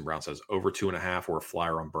quick. Jason Brown says over 2.5 or a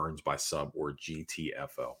flyer on Burns by sub or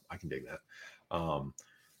GTFO. I can dig that.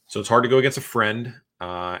 So it's hard to go against a friend,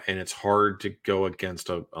 and it's hard to go against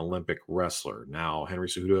an Olympic wrestler. Now, Henry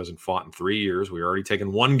Cejudo hasn't fought in 3 years. We've already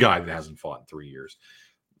taken one guy that hasn't fought in 3 years.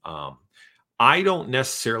 I don't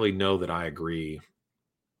necessarily know that I agree.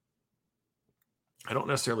 I don't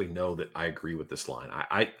necessarily know that I agree with this line.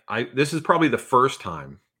 This is probably the first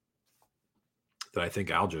time that I think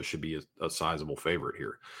Aljo should be a sizable favorite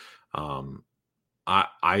here.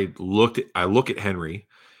 I look at Henry,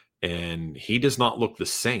 and he does not look the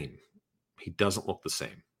same. He doesn't look the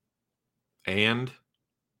same. And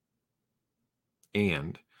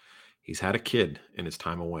he's had a kid in his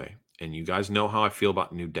time away. And you guys know how I feel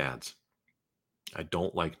about new dads. I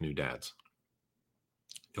don't like new dads.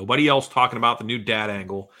 Nobody else talking about the new dad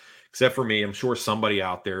angle except for me. I'm sure somebody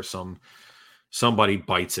out there, somebody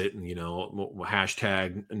bites it and,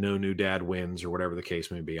 hashtag no new dad wins or whatever the case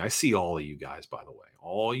may be. I see all of you guys, by the way,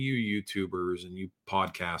 all you YouTubers and you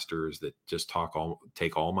podcasters that just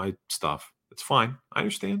take all my stuff. It's fine. I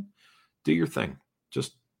understand. Do your thing.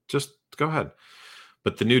 Just go ahead.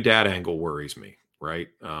 But the new dad angle worries me, right?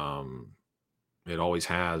 It always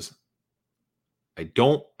has. I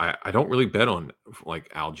don't really bet on like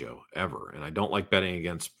Aljo ever, and I don't like betting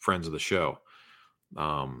against friends of the show.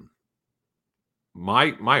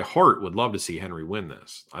 My heart would love to see Henry win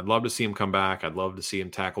this. I'd love to see him come back. I'd love to see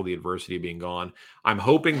him tackle the adversity of being gone. I'm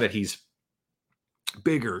hoping that he's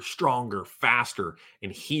bigger, stronger, faster,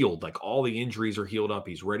 and healed. Like all the injuries are healed up.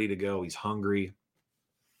 He's ready to go. He's hungry.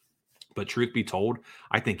 But truth be told,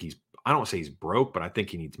 I don't want to say he's broke, but I think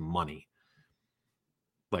he needs money.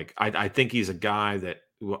 Like, I think he's a guy that,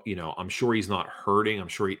 I'm sure he's not hurting. I'm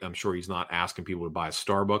sure he's not asking people to buy a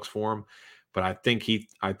Starbucks for him. But I think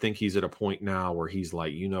he's at a point now where he's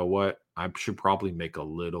like, you know what? I should probably make a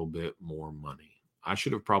little bit more money. I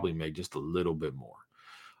should have probably made just a little bit more.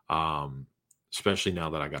 Especially now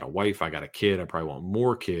that I got a wife, I got a kid. I probably want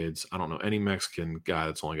more kids. I don't know any Mexican guy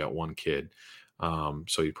that's only got one kid.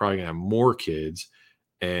 So you're probably gonna have more kids.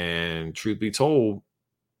 And truth be told,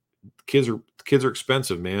 kids are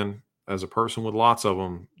expensive, man. As a person with lots of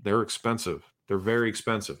them, they're expensive. They're very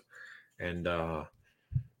expensive. And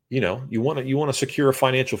you want to secure a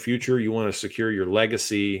financial future. You want to secure your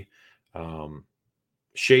legacy.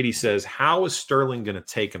 Shady says, how is Sterling going to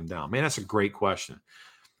take him down? Man, that's a great question.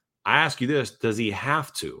 I ask you this: does he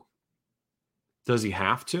have to? Does he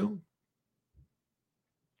have to?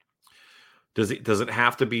 Does it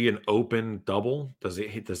have to be an open double? Does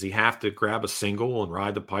he have to grab a single and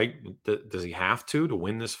ride the pike? Does he have to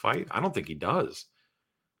win this fight? I don't think he does.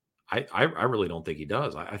 I really don't think he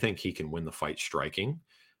does. I think he can win the fight striking.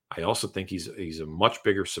 I also think he's a much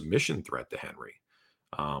bigger submission threat to Henry.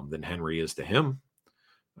 than Henry is to him.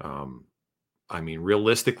 I mean,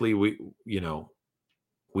 realistically, we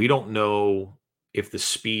don't know if the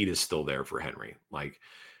speed is still there for Henry. Like,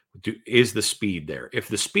 is the speed there? If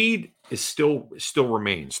the speed is still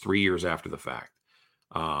remains 3 years after the fact,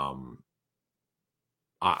 um,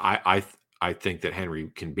 I think that Henry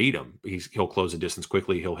can beat him. He'll close the distance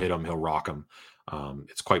quickly. He'll hit him. He'll rock him.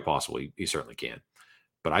 It's quite possible he certainly can.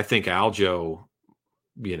 But I think Aljo,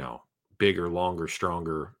 bigger, longer,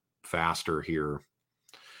 stronger, faster here.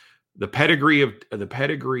 The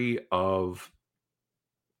pedigree of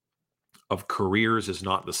careers is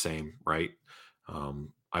not the same, right?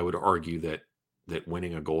 I would argue that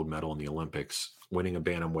winning a gold medal in the Olympics, winning a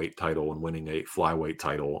bantamweight title, and winning a flyweight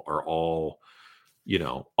title are all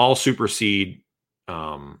supersede.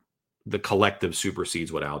 The collective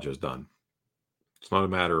supersedes what Aljo's done. It's not a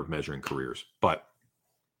matter of measuring careers, but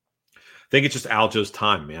I think it's just Aljo's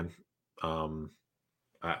time, man.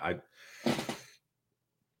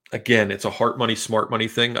 Again, it's a heart money, smart money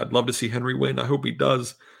thing. I'd love to see Henry win. I hope he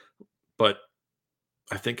does. But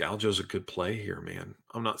I think Aljo's a good play here, man.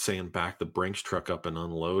 I'm not saying back the Brinks truck up and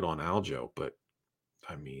unload on Aljo, but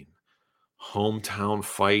I mean, hometown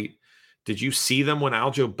fight. Did you see them when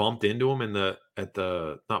Aljo bumped into him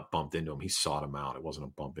not bumped into him, he sought him out. It wasn't a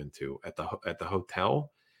bump into at the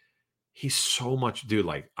hotel. He's so much, dude.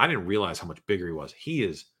 Like, I didn't realize how much bigger he was. He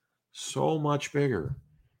is so much bigger.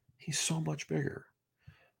 He's so much bigger.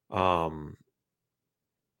 I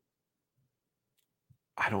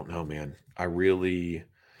don't know, man. I really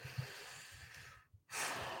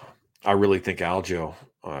think Aljo,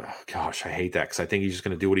 gosh, I hate that because I think he's just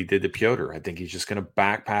going to do what he did to Piotr. I think he's just going to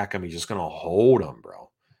backpack him. He's just going to hold him,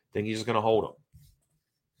 bro. I think he's just going to hold him.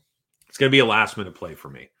 It's going to be a last minute play for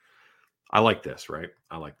me. I like this, right?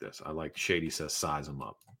 I like this. I like Shady says size him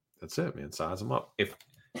up. That's it, man. Size him up.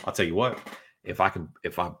 I'll tell you what, if I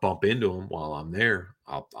bump into him while I'm there,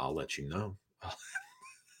 I'll let you know.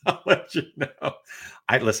 I'll let you know.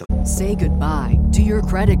 Listen. Say goodbye to your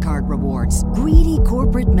credit card rewards. Greedy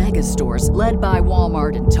corporate mega stores, led by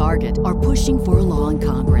Walmart and Target, are pushing for a law in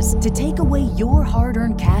Congress to take away your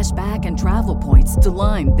hard-earned cash back and travel points to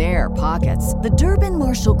line their pockets. The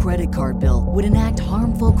Durbin-Marshall credit card bill would enact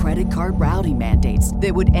harmful credit card routing mandates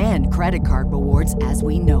that would end credit card rewards as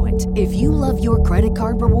we know it. If you love your credit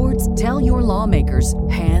card rewards, tell your lawmakers,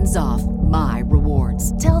 hands off my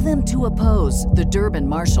rewards. Tell them to oppose the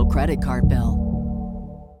Durbin-Marshall credit card bill.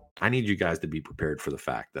 I need you guys to be prepared for the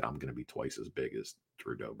fact that I'm going to be twice as big as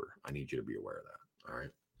Drew Dober. I need you to be aware of that. All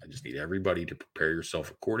right. I just need everybody to prepare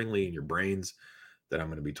yourself accordingly in your brains that I'm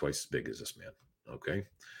going to be twice as big as this man. Okay.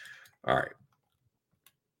 All right.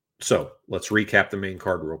 So let's recap the main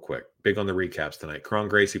card real quick. Big on the recaps tonight. Kron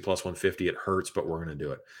Gracie plus 150. It hurts, but we're going to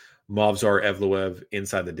do it. Movsar Evloev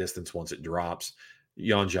inside the distance once it drops.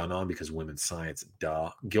 Yan Xiaonan because women's science.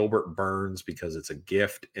 Duh. Gilbert Burns because it's a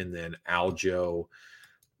gift. And then Aljo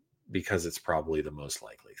because it's probably the most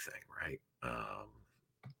likely thing, right?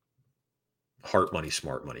 Heart money,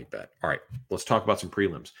 smart money bet. All right, let's talk about some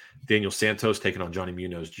prelims. Daniel Santos taking on Johnny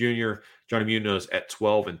Munoz Jr. Johnny Munoz at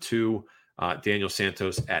 12-2. Daniel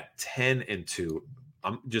Santos at 10-2.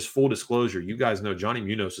 I'm just full disclosure. You guys know Johnny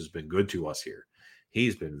Munoz has been good to us here.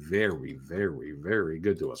 He's been very, very, very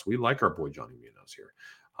good to us. We like our boy Johnny Munoz here.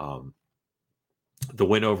 The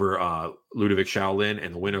win over Ludovic Shaolin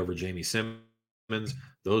and the win over Jamie Simmons,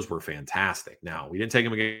 those were fantastic. Now, we didn't take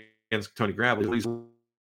him against Tony Gravely. He's a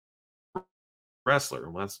wrestler,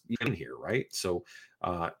 and that's in here, right? So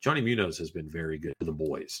Johnny Munoz has been very good to the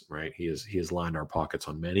boys, right? He has lined our pockets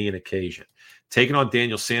on many an occasion. Taking on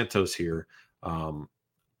Daniel Santos here,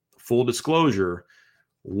 full disclosure,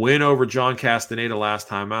 win over John Castaneda last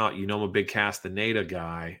time out. You know I'm a big Castaneda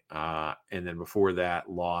guy. And then before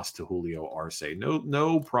that, lost to Julio Arce.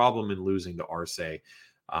 No problem in losing to Arce.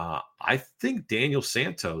 I think Daniel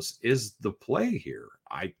Santos is the play here.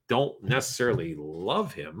 I don't necessarily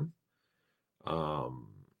love him. I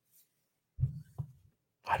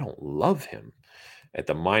don't love him at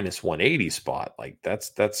the minus 180 spot. Like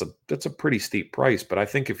that's a pretty steep price, but I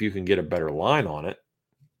think if you can get a better line on it,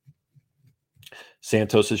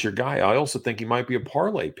 Santos is your guy. I also think he might be a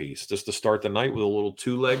parlay piece just to start the night with a little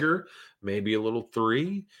two-legger, maybe a little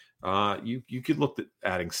three. You could look at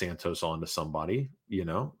adding Santos on to somebody,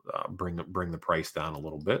 bring the price down a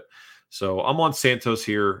little bit. So I'm on Santos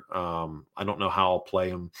here. I don't know how I'll play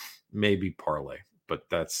him. Maybe parlay, but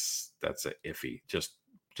that's a iffy.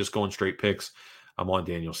 Just going straight picks. I'm on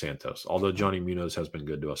Daniel Santos. Although Johnny Munoz has been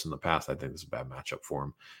good to us in the past, I think this is a bad matchup for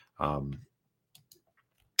him.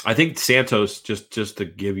 I think Santos, just to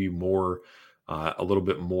give you more, a little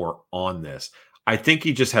bit more on this, I think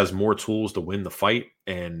he just has more tools to win the fight.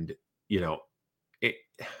 And, it,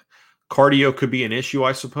 cardio could be an issue,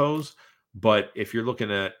 I suppose. But if you're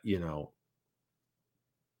looking at,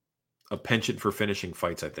 a penchant for finishing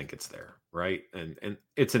fights, I think it's there, right? And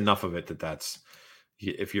it's enough of it that's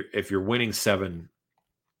if you're winning seven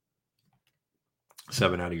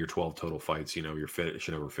out of your 12 total fights, you're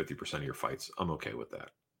finishing over 50% of your fights. I'm okay with that.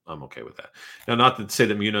 Now, not to say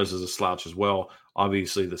that Munoz is a slouch as well.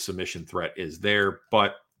 Obviously, the submission threat is there,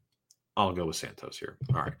 but I'll go with Santos here.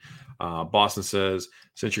 All right. Boston says,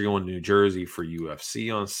 since you're going to New Jersey for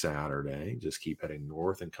UFC on Saturday, just keep heading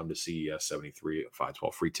north and come to CES 73 at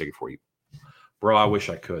 512. Free ticket for you. Bro, I wish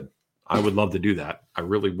I could. I would love to do that. I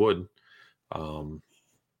really would. I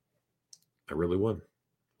really would.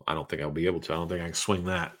 I don't think I'll be able to. I don't think I can swing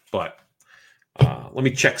that. But let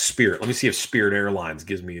me check Spirit. Let me see if Spirit Airlines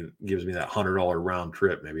gives me that $100 round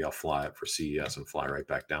trip. Maybe I'll fly it for CES and fly right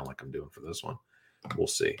back down like I'm doing for this one. We'll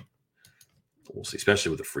see.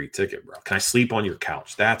 Especially with a free ticket, bro. Can I sleep on your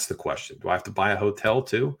couch? That's the question. Do I have to buy a hotel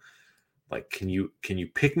too? Like, can you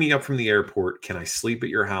pick me up from the airport? Can I sleep at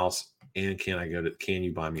your house? And can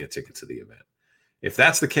you buy me a ticket to the event? If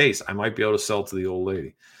that's the case, I might be able to sell to the old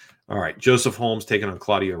lady. All right. Joseph Holmes taking on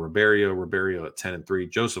Claudio Ribeiro. Ribeiro at 10-3.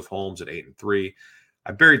 Joseph Holmes at 8-3.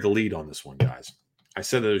 I buried the lead on this one, guys. I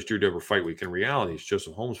said that it was Drew Dober fight week. In reality, it's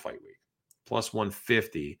Joseph Holmes fight week. Plus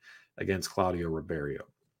 150 against Claudio Ribeiro.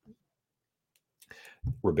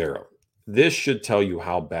 This should tell you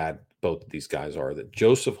how bad both of these guys are. That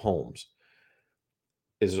Joseph Holmes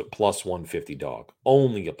is a plus 150 dog.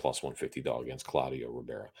 Only a plus 150 dog against Claudio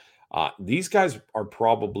Ribeiro. These guys are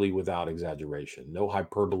probably, without exaggeration, no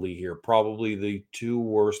hyperbole here, probably the two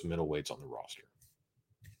worst middleweights on the roster.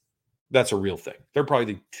 That's a real thing. They're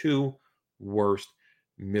probably the two worst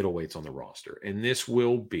middleweights on the roster. And this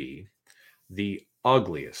will be the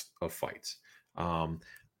ugliest of fights.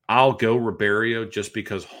 I'll go Ribeiro just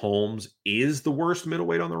because Holmes is the worst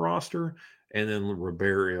middleweight on the roster. And then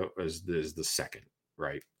Ribeiro is the second.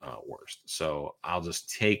 Right, worst. So I'll just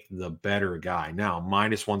take the better guy. Now,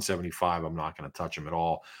 minus 175, I'm not going to touch him at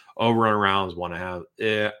all. Overrun rounds,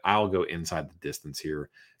 1.5. I'll go inside the distance here.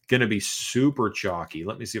 Going to be super chalky.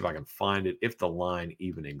 Let me see if I can find it, if the line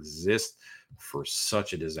even exists for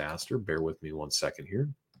such a disaster. Bear with me 1 second here.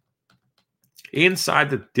 Inside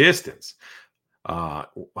the distance.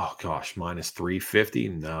 Oh gosh, minus 350.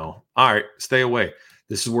 No. All right, stay away.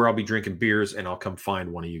 This is where I'll be drinking beers, and I'll come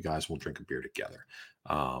find one of you guys. We'll drink a beer together.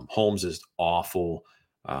 Holmes is awful.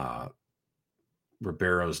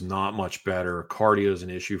 Ribeiro's not much better. Cardio is an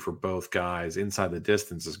issue for both guys. Inside the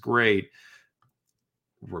distance is great.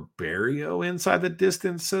 Ribeiro inside the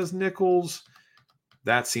distance, says Nichols.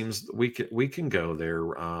 That seems we can go there.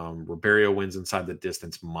 Ribeiro wins inside the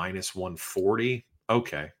distance minus 140.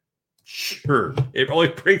 Okay. Sure. It only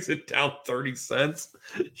brings it down 30 cents.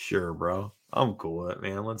 Sure, bro. I'm cool with it,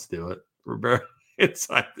 man. Let's do it. Ribeiro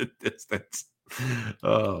inside the distance.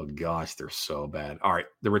 Oh, gosh. They're so bad. All right.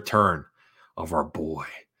 The return of our boy.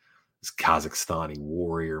 This Kazakhstani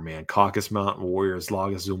warrior, man. Caucasus Mountain warrior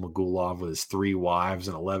Zlagas Zumagulov with his 3 wives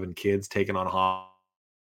and 11 kids taking on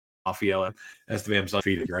Rafael Esteban's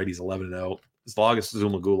undefeated, right? He's 11-0. Zlagas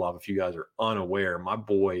Zumagulov, if you guys are unaware, my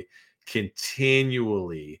boy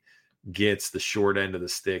continually gets the short end of the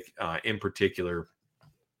stick, in particular,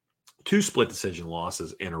 2 split decision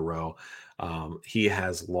losses in a row. He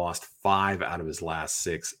has lost 5 out of his last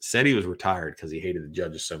 6. Said he was retired because he hated the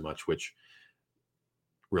judges so much, which,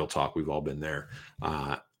 real talk, we've all been there.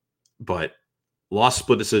 But lost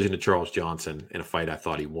split decision to Charles Johnson in a fight I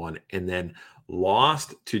thought he won, and then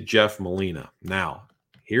lost to Jeff Molina. Now,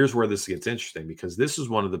 here's where this gets interesting, because this is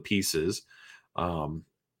one of the pieces.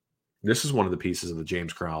 This is one of the pieces of the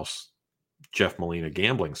James Krause, Jeff Molina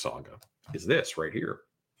gambling saga. Is this right here?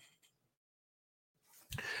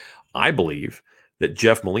 I believe that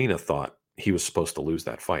Jeff Molina thought he was supposed to lose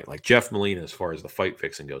that fight. Like, Jeff Molina, as far as the fight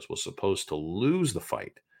fixing goes, was supposed to lose the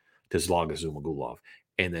fight to Zlagas Zumagulov.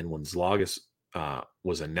 And then when Zlagas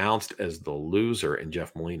was announced as the loser and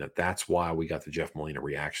Jeff Molina, that's why we got the Jeff Molina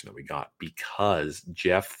reaction that we got, because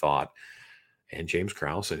Jeff thought, and James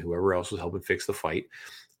Krause and whoever else was helping fix the fight,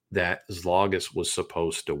 that Zlagas was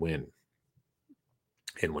supposed to win.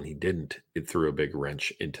 And when he didn't, it threw a big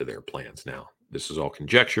wrench into their plans. Now, this is all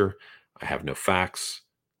conjecture. I have no facts.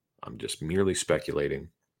 I'm just merely speculating.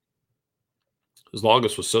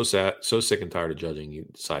 Zlagas was so sad, so sick and tired of judging, he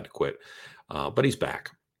decided to quit. But he's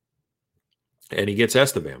back. And he gets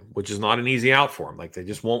Esteban, which is not an easy out for him. Like, they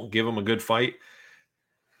just won't give him a good fight.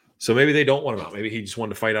 So maybe they don't want him out. Maybe he just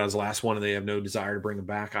wanted to fight out his last one and they have no desire to bring him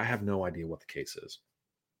back. I have no idea what the case is.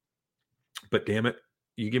 But damn it,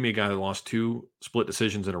 You give me a guy that lost 2 split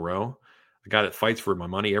decisions in a row, a guy that fights for my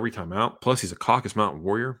money every time out, plus he's a Caucasus Mountain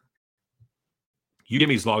warrior. You give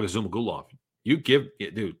me Zlaga Zumagulov. You give,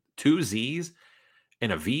 dude, 2 Z's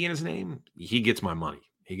and a V in his name, he gets my money.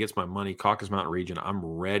 He gets my money. Caucasus Mountain region. I'm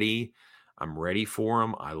ready. I'm ready for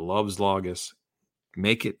him. I love Zlagas.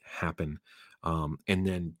 Make it happen. And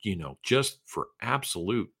then, just for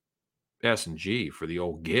absolute S&G for the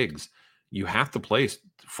old gigs, you have to play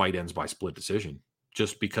fight ends by split decision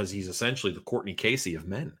just because he's essentially the Courtney Casey of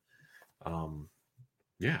men.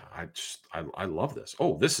 Yeah, I love this.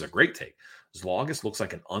 Oh, this is a great take. Zlagas looks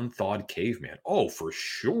like an unthawed caveman. Oh, for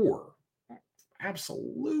sure.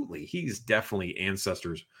 Absolutely. He's definitely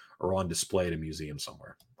ancestors are on display at a museum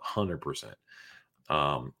somewhere. 100%.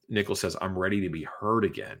 Nicholas says, I'm ready to be heard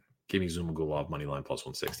again. Give me Zumagulov money line plus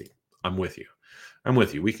 160. I'm with you. I'm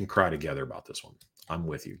with you. We can cry together about this one. I'm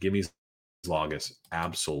with you. Give me Zlagas.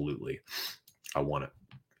 Absolutely. I want it.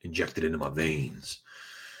 Inject it into my veins.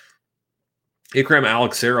 Ikram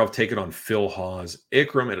Alexerov taking on Phil Hawes.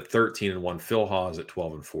 Ikram at 13-1. Phil Hawes at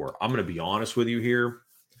 12-4. I'm going to be honest with you here.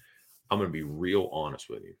 I'm going to be real honest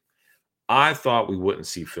with you. I thought we wouldn't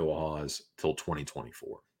see Phil Hawes till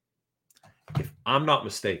 2024. If I'm not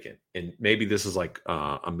mistaken, and maybe this is like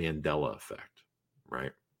a Mandela effect,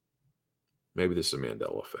 right? Maybe this is a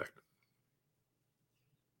Mandela effect.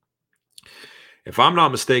 If I'm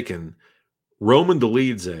not mistaken, Roman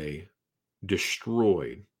Dolidze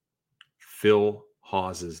destroyed Phil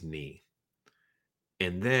Hawes' knee.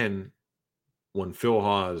 And then when Phil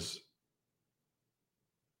Hawes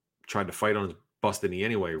tried to fight on his busted knee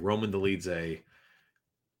anyway, Roman Dolidze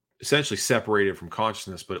essentially separated from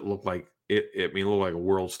consciousness, but it looked like it looked like a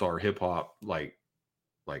world star hip hop, like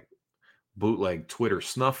bootleg Twitter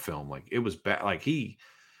snuff film. Like it was bad. Like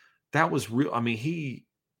that was real. I mean, he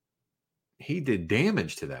did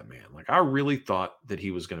damage to that man. Like I really thought that he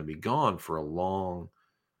was going to be gone for a long,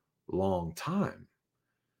 long time.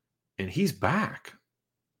 And he's back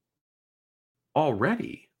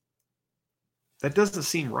already. That doesn't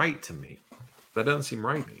seem right to me. That doesn't seem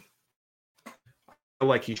right to me. I feel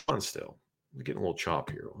like he's on still. I'm getting a little chop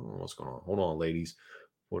here. I don't know what's going on. Hold on, ladies.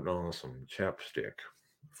 Putting on some chapstick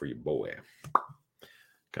for your boy.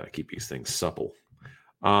 Got to keep these things supple.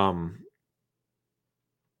 I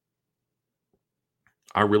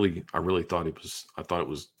really thought it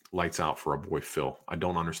was lights out for our boy Phil. I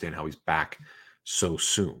don't understand how he's back so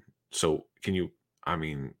soon. So can you,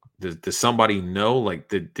 does somebody know, like,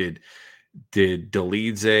 did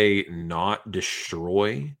Dolidze not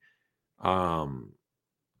destroy,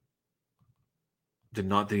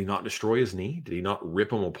 did he not destroy his knee? Did he not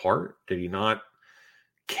rip him apart? Did he not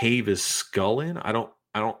cave his skull in? I don't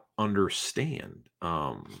understand.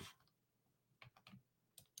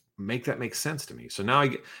 Make that make sense to me. So now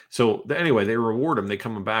anyway, they reward him. They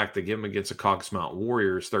come back. They give him against the Caucasus Mountain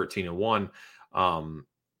Warriors, 13-1.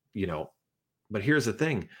 But here's the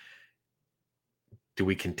thing: do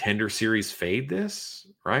we contender series fade this?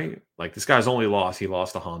 Right? Like this guy's only lost. He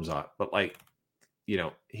lost to Hamzat, but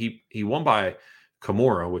he won by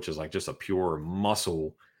Kimura, which is like just a pure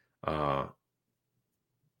muscle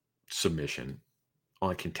submission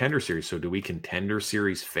on contender series. So do we contender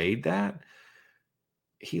series fade that?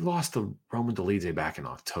 He lost to Roman Dolidze back in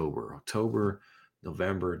October,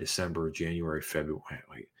 November, December, January, February.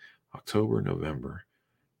 Wait. October, November,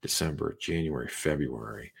 December, January,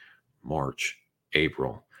 February, March,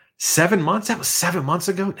 April. 7 months? That was 7 months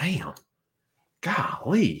ago? Damn.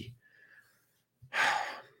 Golly.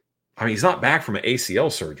 He's not back from an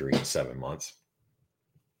ACL surgery in 7 months.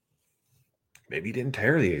 Maybe he didn't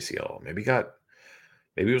tear the ACL. Maybe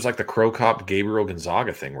it was like the Crow Cop Gabriel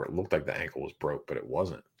Gonzaga thing where it looked like the ankle was broke, but it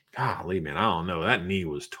wasn't. Golly, man, I don't know. That knee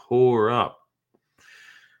was tore up.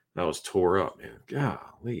 That was tore up, man.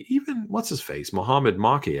 Golly. Even, what's his face? Mohamed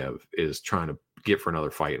Makiev is trying to get for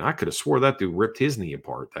another fight. And I could have swore that dude ripped his knee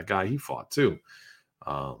apart. That guy he fought too.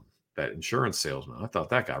 That insurance salesman. I thought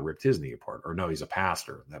that guy ripped his knee apart. Or no, he's a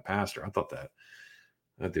pastor. That pastor. I thought that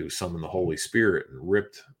dude summoned the Holy Spirit and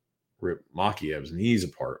ripped Makiev's knees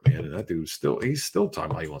apart, man. And that dude's he's still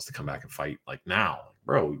talking about he wants to come back and fight like now.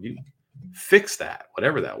 Bro, you fix that.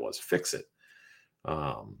 Whatever that was, fix it.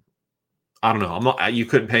 I don't know. You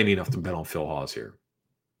couldn't pay me enough to bet on Phil Hawes here.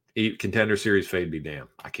 Contender series fade be damned.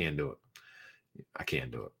 I can't do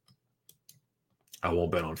it. I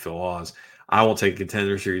won't bet on Phil Hawes. I won't take a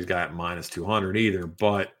contender series guy at minus 200 either.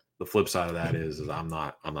 But the flip side of that is I'm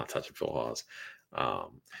not touching Phil Hawes.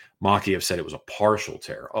 Makiev said it was a partial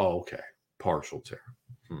tear. Oh, okay. Partial tear.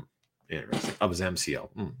 Interesting. Of his MCL.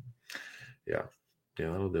 Yeah,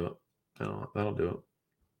 that'll do it. That'll do it.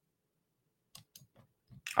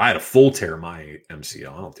 I had a full tear in my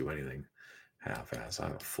MCL. I don't do anything half-ass. I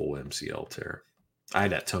had a full MCL tear. I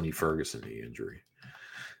had that Tony Ferguson knee injury.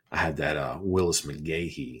 I had that Willis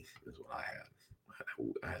McGahee is what I had.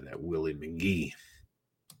 I had that Willie McGee.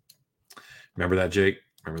 Remember that, Jake?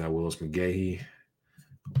 Remember that Willis McGahee?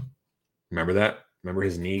 Remember that? Remember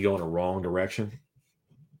his knee going the wrong direction?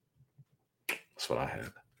 That's what I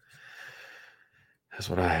had. That's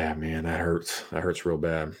what I had, man. That hurts. That hurts real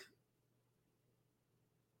bad.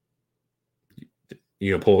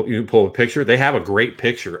 You pull a picture. They have a great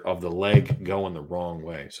picture of the leg going the wrong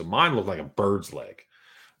way. So mine looked like a bird's leg.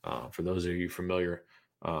 For those of you familiar,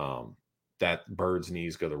 that bird's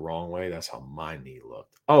knees go the wrong way. That's how my knee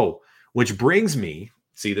looked. Oh, which brings me.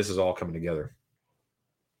 See, this is all coming together.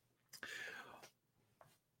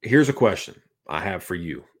 Here's a question I have for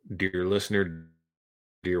you, dear listener,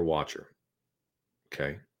 dear watcher.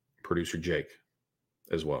 Okay, producer Jake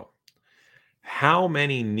as well. How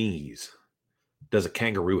many knees does a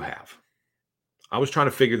kangaroo have? I was trying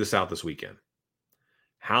to figure this out this weekend.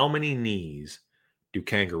 How many knees do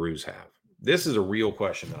kangaroos have? This is a real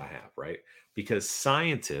question that I have, right? Because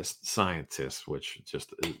scientists, which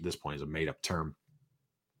just at this point is a made-up term,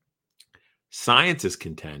 scientists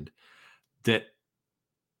contend that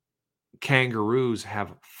kangaroos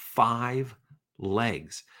have 5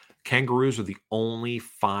 legs. Kangaroos are the only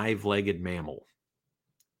 5-legged mammal.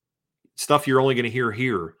 Stuff you're only going to hear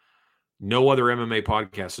here. No other MMA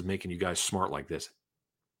podcast is making you guys smart like this.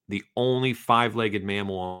 The only 5-legged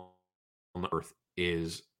mammal on the earth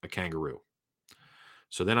is a kangaroo.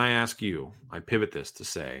 So then I ask you, I pivot this to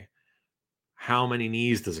say, how many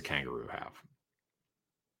knees does a kangaroo have?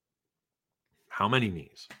 How many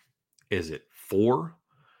knees? Is it 4?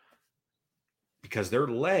 Because their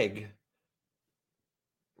leg,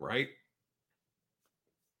 right?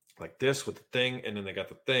 Like this with the thing, and then they got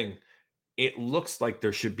the thing. It looks like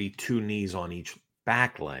there should be 2 knees on each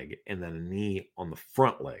back leg and then a knee on the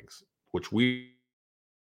front legs, which we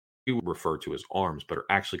would refer to as arms, but are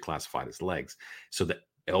actually classified as legs. So the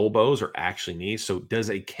elbows are actually knees. So does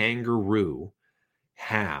a kangaroo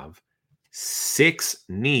have 6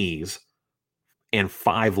 knees and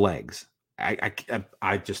 5 legs? I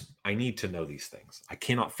need to know these things. I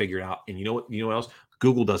cannot figure it out. And you know what else?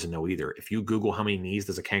 Google doesn't know either. If you Google how many knees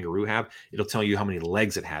does a kangaroo have, it'll tell you how many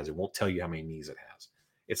legs it has. It won't tell you how many knees it has.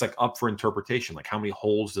 It's like up for interpretation. Like how many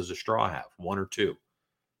holes does a straw have? 1 or 2?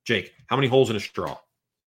 Jake, how many holes in a straw?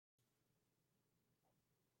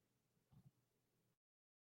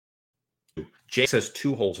 Jake says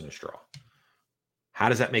 2 holes in a straw. How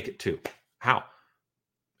does that make it 2? How?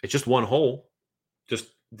 It's just 1 hole, just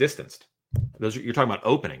distanced. You're talking about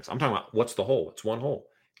openings. I'm talking about what's the hole. It's 1 hole.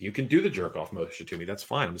 You can do the jerk off motion to me. That's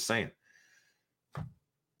fine. I'm just saying.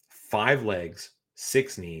 5 legs,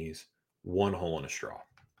 6 knees, 1 hole in a straw.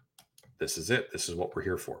 This is it. This is what we're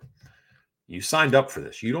here for. You signed up for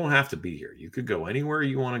this. You don't have to be here. You could go anywhere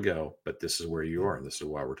you want to go, but this is where you are. This is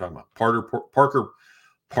why we're talking about Parker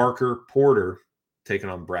Porter taking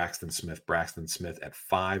on Braxton Smith. Braxton Smith at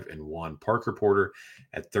 5-1. Parker Porter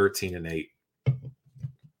at 13-8.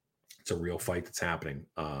 It's a real fight that's happening.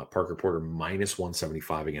 Parker Porter minus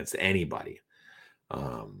 175 against anybody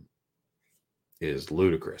is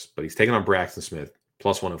ludicrous. But he's taking on Braxton Smith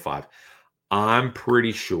plus 105. I'm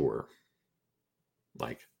pretty sure,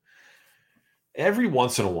 like, every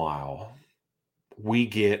once in a while, we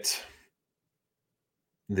get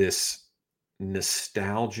this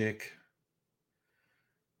nostalgic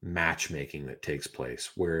matchmaking that takes place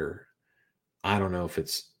where I don't know if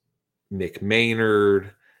it's Mick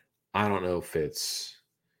Maynard, I don't know if it's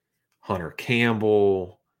Hunter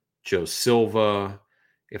Campbell, Joe Silva,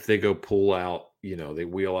 if they go pull out, they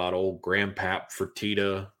wheel out old Grandpap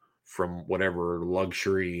Fertitta from whatever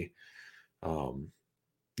luxury,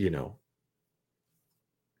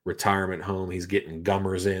 retirement home he's getting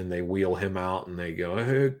gummers in. They wheel him out and they go,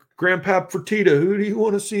 "Hey, Grandpap Fertitta, who do you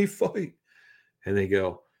want to see fight?" And they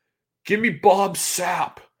go, "Give me Bob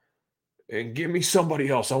Sapp and give me somebody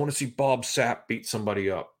else. I want to see Bob Sapp beat somebody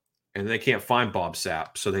up." And they can't find Bob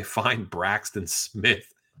Sapp, so they find Braxton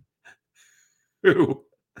Smith, who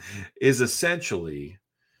is essentially,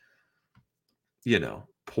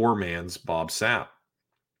 poor man's Bob Sapp.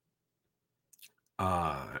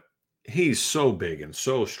 He's so big and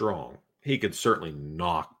so strong. He could certainly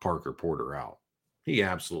knock Parker Porter out. He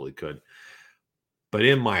absolutely could. But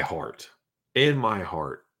in my heart,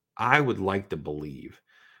 I would like to believe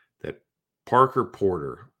that Parker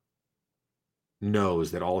Porter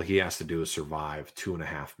knows that all he has to do is survive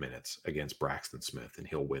 2.5 minutes against Braxton Smith and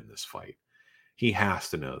he'll win this fight. He has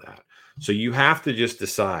to know that. So you have to just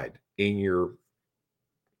decide in your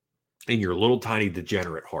in your little tiny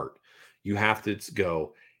degenerate heart, you have to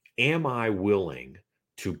go, am I willing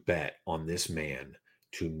to bet on this man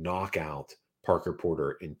to knock out Parker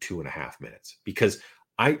Porter in 2.5 minutes? Because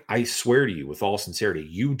I swear to you, with all sincerity,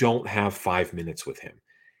 you don't have 5 minutes with him.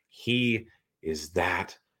 He is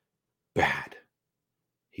that bad.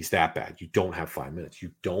 He's that bad. You don't have 5 minutes.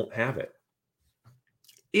 You don't have it.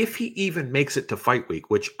 If he even makes it to fight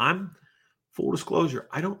week, which I'm full disclosure,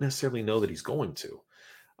 I don't necessarily know that he's going to.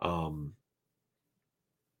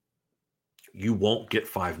 You won't get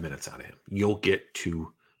 5 minutes out of him. You'll get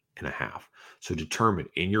 2.5. So determine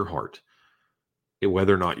in your heart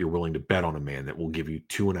whether or not you're willing to bet on a man that will give you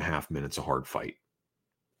 2.5 minutes of hard fight.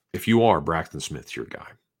 If you are, Braxton Smith's your guy.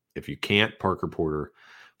 If you can't, Parker Porter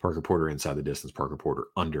inside the distance, Parker Porter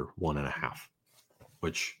under 1.5,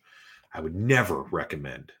 which I would never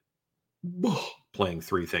recommend playing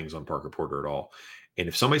 3 things on Parker Porter at all. And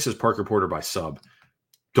if somebody says Parker Porter by sub,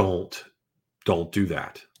 don't do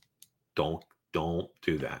that. Don't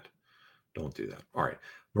do that. Don't do that. All right.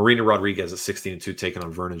 Marina Rodriguez at 16-2 taking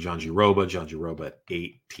on Verna Jandiroba. Jandiroba at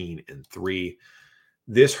 18-3.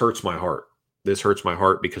 This hurts my heart. This hurts my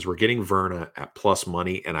heart because we're getting Verna at plus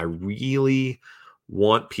money, and I really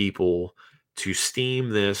want people to steam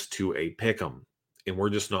this to a pick'em, and we're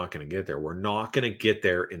just not going to get there. We're not going to get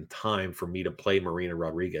there in time for me to play Marina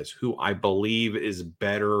Rodriguez, who I believe is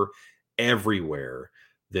better everywhere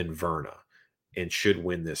than Verna and should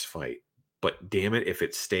win this fight. But damn it, if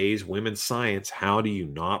it stays women's science, how do you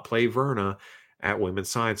not play Verna at women's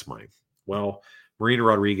science money? Well, Marina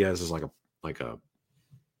Rodriguez is like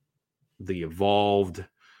the evolved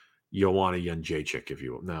Joanna Jędrzejczyk, if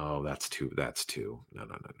you will. No, that's too. No.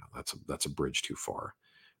 That's a bridge too far.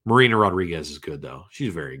 Marina Rodriguez is good though.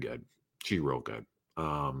 She's very good. She's real good.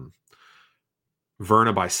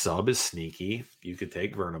 Verna by sub is sneaky. You could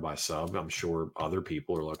take Verna by sub. I'm sure other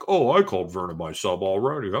people are like, oh, I called Verna by sub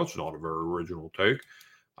already. That's not a very original take.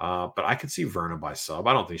 But I could see Verna by sub.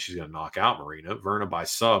 I don't think she's going to knock out Marina. Verna by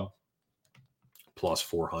sub plus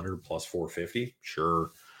 400, plus 450.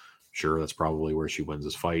 Sure. That's probably where she wins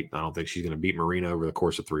this fight. I don't think she's going to beat Marina over the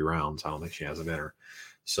course of 3 rounds. I don't think she has it in her.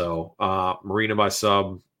 So Marina by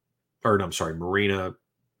sub, Marina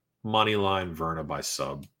money line, Verna by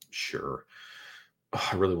sub. Sure.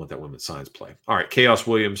 I really want that women's science play. All right, Chaos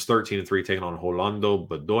Williams, 13-3, taking on Rolando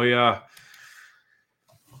Bedoya.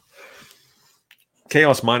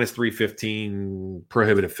 Chaos minus 315,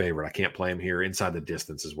 prohibitive favorite. I can't play him here. Inside the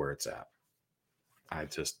distance is where it's at. I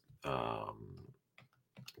just,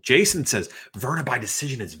 Jason says, Verna by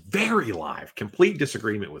decision is very live. Complete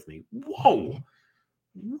disagreement with me. Whoa.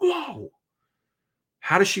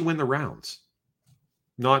 How does she win the rounds?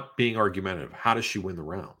 Not being argumentative. How does she win the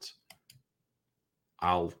rounds?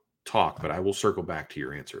 I'll talk, but I will circle back to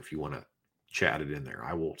your answer if you want to chat it in there.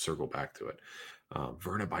 I will circle back to it.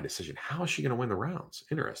 Verna by decision. How is she going to win the rounds?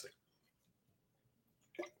 Interesting.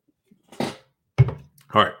 All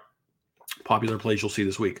right. Popular plays you'll see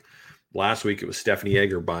this week. Last week it was Stephanie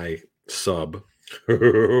Egger by sub.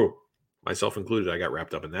 Myself included. I got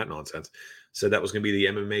wrapped up in that nonsense. Said that was going to be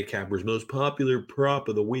the MMA Capper's most popular prop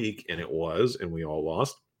of the week, and it was, and we all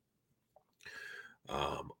lost.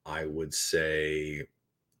 I would say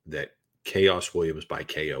that Chaos Williams by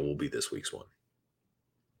KO will be this week's one.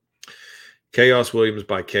 Chaos Williams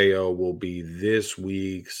by KO will be this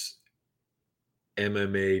week's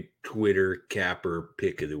MMA Twitter Capper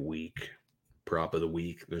pick of the week, prop of the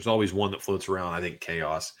week. There's always one that floats around. I think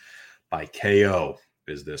Chaos by KO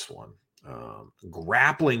is this one.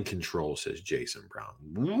 Grappling control, says Jason Brown.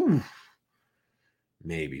 Woo.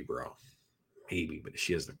 Maybe, bro. Maybe, but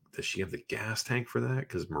does she have the gas tank for that?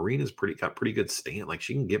 Because Marina's got pretty good stand. Like,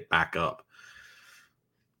 she can get back up.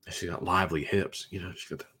 She's got lively hips. You know, she's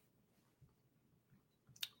got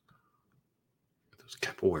those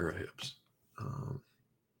capoeira hips.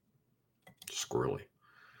 Squirrely.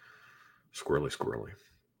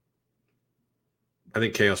 I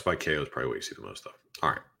think Chaos by KO is probably what you see the most of.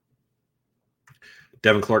 All right.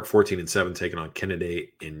 Devin Clark, 14-7, taking on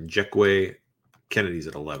Kennedy Njekwe. Kennedy's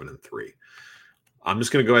at 11-3. I'm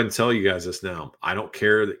just going to go ahead and tell you guys this now. I don't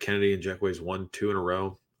care that Kennedy Njekwe's won 2 in a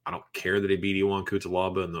row. I don't care that he beat Iwan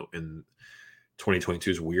Kutalaba in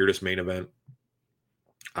 2022's weirdest main event.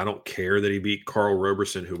 I don't care that he beat Carl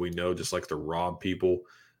Roberson, who we know just likes to rob people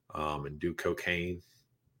and do cocaine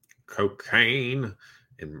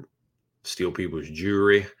and steal people's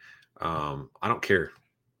jewelry. I don't care.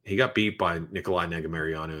 He got beat by Nikolai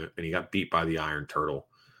Negamarianu, and he got beat by the Iron Turtle.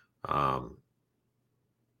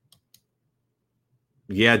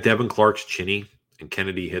 Yeah, Devin Clark's chinny, and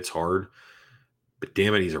Kennedy hits hard. But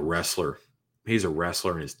damn it, he's a wrestler. He's a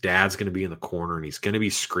wrestler, and his dad's going to be in the corner, and he's going to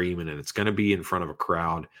be screaming, and it's going to be in front of a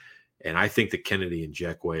crowd. And I think that Kennedy and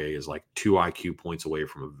Jekwe is like 2 IQ points away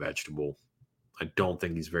from a vegetable. I don't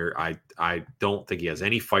think he's I don't think he has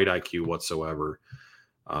any fight IQ whatsoever.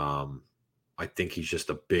 I think he's just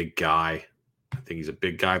a big guy. I think he's a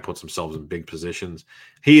big guy, puts himself in big positions.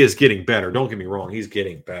 He is getting better. Don't get me wrong. He's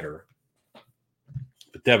getting better.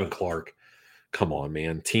 But Devin Clark, come on,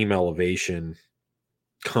 man. Team elevation.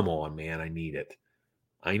 Come on, man. I need it.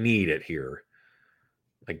 I need it here.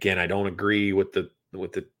 Again, I don't agree with the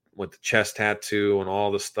chest tattoo and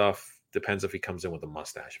all the stuff. Depends if he comes in with a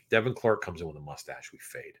mustache. If Devin Clark comes in with a mustache, we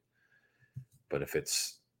fade. But if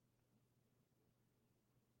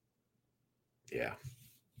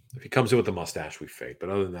he comes in with a mustache, we fade. But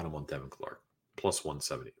other than that, I'm on Devin Clark. Plus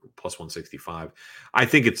 170, plus 165. I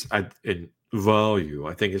think it's in value.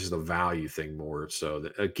 I think it's just a value thing more. So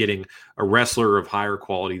that, getting a wrestler of higher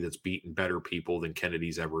quality that's beaten better people than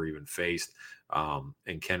Kennedy's ever even faced.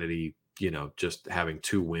 And Kennedy, just having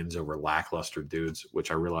 2 wins over lackluster dudes,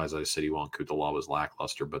 which I realize I said Iwan Kutala was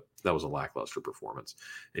lackluster, but that was a lackluster performance.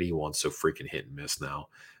 And Iwan's so freaking hit and miss now.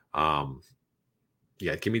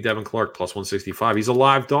 Yeah, give me Devin Clark plus 165. He's a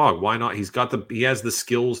live dog. Why not? He has the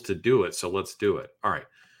skills to do it. So let's do it. All right.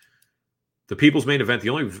 The people's main event, the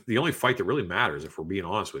only fight that really matters, if we're being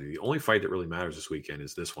honest with you, the only fight that really matters this weekend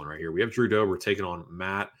is this one right here. We have Drew Dober taking on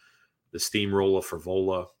Matt, the Steamroller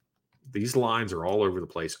Frivola. These lines are all over the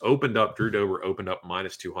place. Drew Dober opened up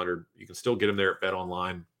minus 200. You can still get him there at Bet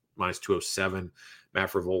Online, minus 207. Matt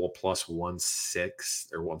Frivola plus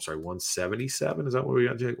 177. Is that what we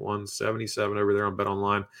got, Jake? 177 over there on Bet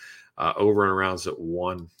Online. Over and around at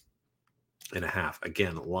 1.5.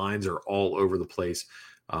 Again, lines are all over the place.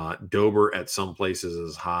 Dober at some places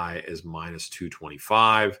as high as minus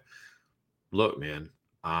 225. Look, man,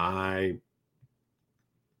 I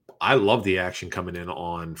love the action coming in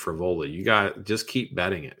on Frivola. You got just keep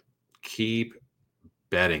betting it. Keep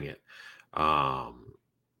betting it.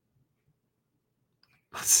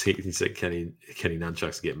 Let's see. He said Kenny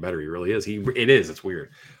Nunchuck's getting better. He really is. It is. It's weird.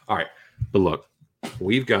 All right. But look,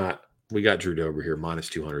 we got Drew Dober here, minus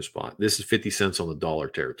 200 spot. This is 50 cents on the dollar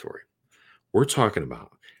territory. We're talking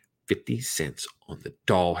about 50 cents on the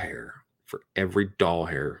doll hair for every doll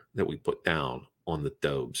hair that we put down on the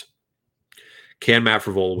Dobes. Can Matt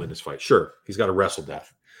Frivola win this fight? Sure. He's got to wrestle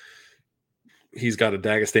death. He's got a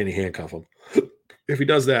Dagestani handcuff him. If he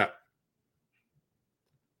does that,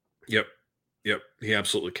 Yep, he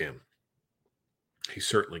absolutely can. He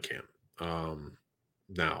certainly can.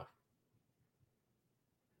 Now,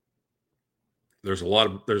 there's a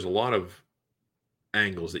lot of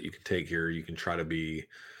angles that you can take here. You can try to be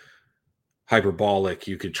hyperbolic.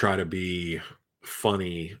 You could try to be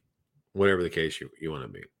funny, whatever the case you want to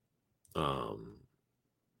be.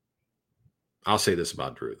 I'll say this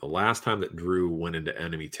about Drew. The last time that Drew went into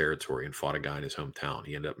enemy territory and fought a guy in his hometown,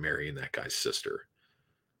 he ended up marrying that guy's sister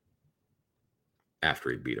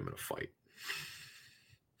after he beat him in a fight.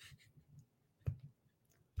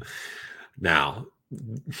 Now,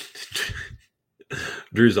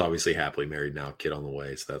 Drew's obviously happily married now, kid on the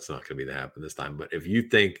way, so that's not going to be happen this time. But if you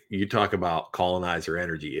talk about colonizer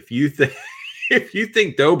energy, if you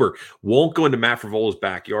think Dober won't go into Matt Frivola's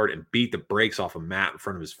backyard and beat the brakes off of Matt in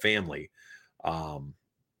front of his family,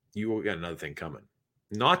 you got another thing coming.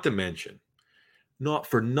 Not to mention, not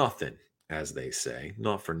for nothing, as they say,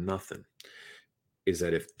 not for nothing, is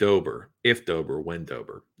that when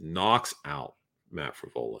Dober knocks out Matt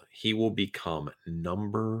Frivola, he will become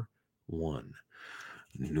numero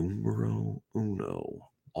uno,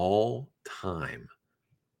 all-time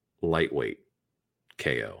lightweight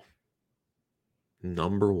KO.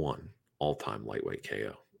 Number 1 all-time lightweight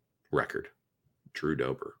KO record, Drew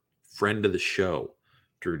Dober. Friend of the show,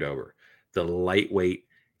 Drew Dober. The lightweight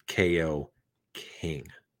KO king.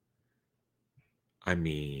 I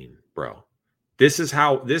mean, bro. This is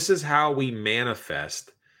how we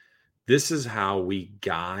manifest. This is how we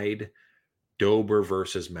guide Dober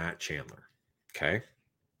versus Matt Chandler. Okay.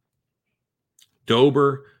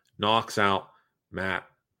 Dober knocks out Matt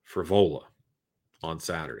Frivola on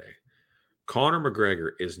Saturday. Conor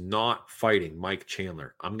McGregor is not fighting Mike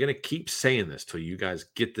Chandler. I'm going to keep saying this till you guys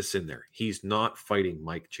get this in there. He's not fighting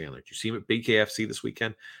Mike Chandler. Did you see him at BKFC this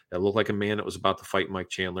weekend? That looked like a man that was about to fight Mike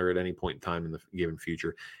Chandler at any point in time in the given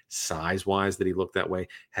future. Size-wise, did he look that way?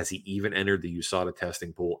 Has he even entered the USADA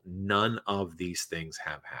testing pool? None of these things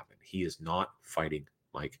have happened. He is not fighting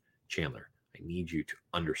Mike Chandler. I need you to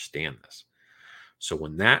understand this. So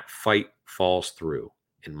when that fight falls through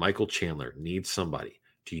and Michael Chandler needs somebody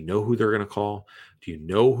Do you know who they're going to call? Do you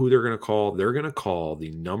know who they're going to call? They're going to call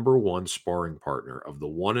the number one sparring partner of the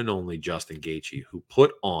one and only Justin Gaethje, who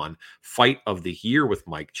put on Fight of the Year with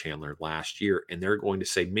Mike Chandler last year. And they're going to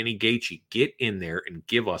say, Mini Gaethje, get in there and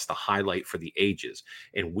give us the highlight for the ages.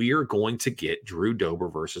 And we are going to get Drew Dober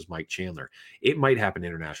versus Mike Chandler. It might happen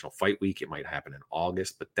International Fight Week. It might happen in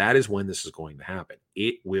August, but that is when this is going to happen.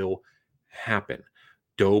 It will happen.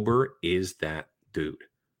 Dober is that dude.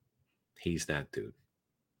 He's that dude.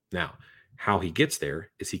 Now, how he gets there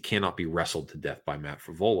is he cannot be wrestled to death by Matt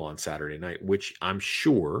Frevola on Saturday night, which I'm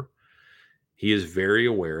sure he is very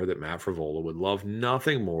aware that Matt Frevola would love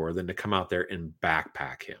nothing more than to come out there and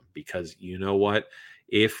backpack him. Because you know what?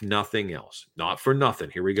 If nothing else, not for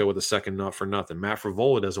nothing, here we go with a second not for nothing. Matt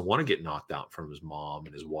Frevola doesn't want to get knocked out from his mom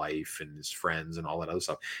and his wife and his friends and all that other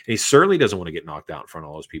stuff. And he certainly doesn't want to get knocked out in front of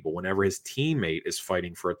all those people whenever his teammate is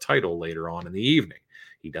fighting for a title later on in the evening.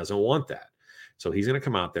 He doesn't want that. So he's going to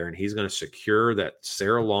come out there and he's going to secure that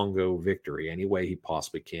Serra Longo victory any way he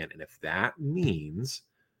possibly can. And if that means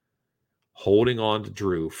holding on to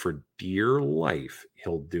Drew for dear life,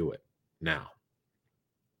 he'll do it. Now,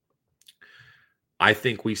 I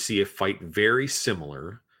think we see a fight very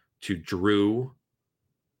similar to Drew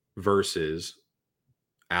versus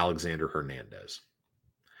Alexander Hernandez,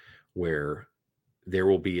 where there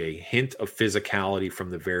will be a hint of physicality from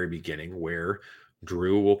the very beginning, where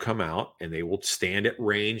Drew will come out and they will stand at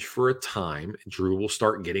range for a time. Drew will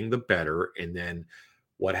start getting the better. And then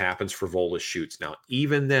what happens? Frevola shoots. Now,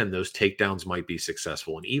 even then, those takedowns might be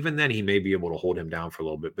successful. And even then, he may be able to hold him down for a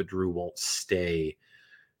little bit, but Drew won't stay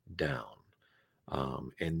down.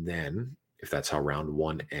 And then, if that's how round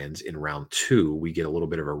one ends, in round two, we get a little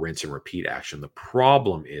bit of a rinse and repeat action. The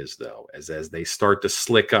problem is, though, as they start to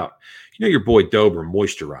slick up, you know, your boy Dober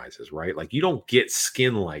moisturizes, right? Like, you don't get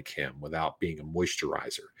skin like him without being a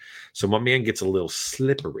moisturizer. So my man gets a little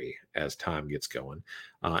slippery as time gets going.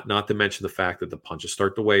 Not to mention the fact that the punches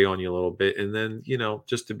start to weigh on you a little bit. And then, you know,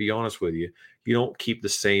 just to be honest with you, you don't keep the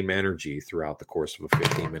same energy throughout the course of a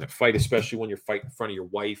 15-minute fight, especially when you're fighting in front of your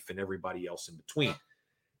wife and everybody else in between.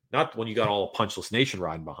 Not when you got all a Punchless Nation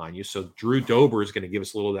riding behind you. So Drew Dober is going to give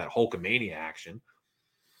us a little of that Hulkamania action.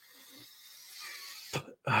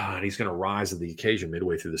 And he's going to rise to the occasion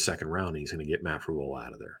midway through the second round. And he's going to get Matt Frevola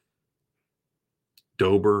out of there.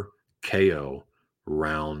 Dober KO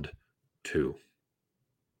round two.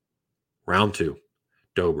 Round two.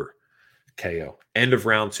 Dober KO. End of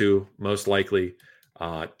round two, most likely.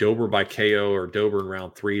 Dober by KO or Dober in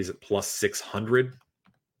round three is at plus 600.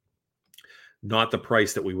 Not the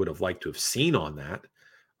price that we would have liked to have seen on that.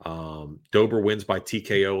 Dober wins by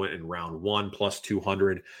TKO in round one, plus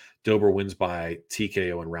 200. Dober wins by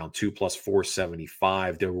TKO in round two, plus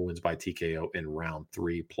 475. Dober wins by TKO in round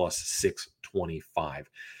three, plus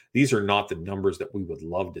 625. These are not the numbers that we would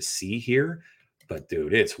love to see here, but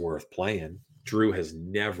dude, it's worth playing. Drew has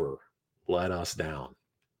never let us down.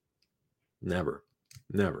 Never.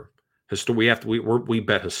 We bet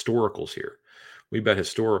historicals here. We bet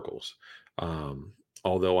historicals.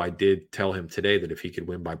 Although I did tell him today that if he could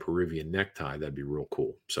win by Peruvian necktie, that'd be real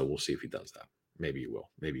cool. So we'll see if he does that. Maybe he will.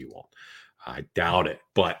 Maybe he won't. I doubt it.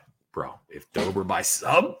 But, bro, if Dober by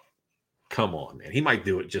sub, come on, man. He might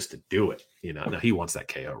do it just to do it. You know, no, he wants that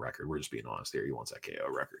KO record. We're just being honest here. He wants that KO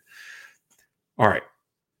record. All right.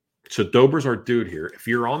 So Dober's our dude here. If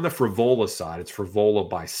you're on the Frevola side, it's Frevola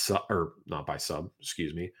by sub, or not by sub,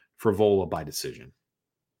 excuse me. Frevola by decision.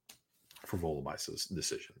 Frevola by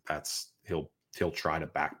decision. That's he'll try to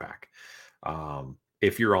backpack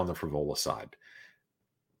if you're on the Frevola side.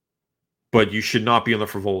 But you should not be on the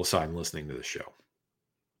Frevola side and listening to the show.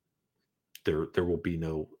 There will be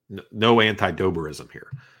no anti-Doberism here.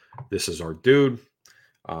 This is our dude.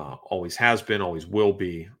 Always has been, always will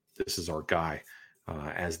be. This is our guy.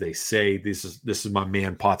 As they say, this is my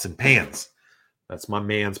man pots and pans. That's my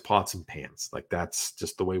man's pots and pans. Like, that's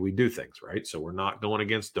just the way we do things, right? So we're not going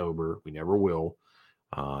against Dober. We never will.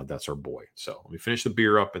 That's our boy. So let me finish the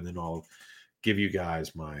beer up, and then I'll give you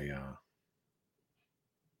guys my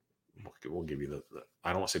we'll give you the I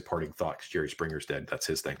don't want to say parting thought because Jerry Springer's dead. That's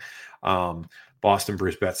his thing. Boston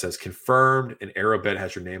Bruce Bet says, confirmed, an Arrowbet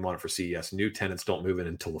has your name on it for CES. New tenants don't move in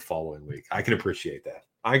until the following week. I can appreciate that.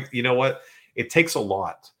 You know what? It takes a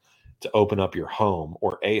lot to open up your home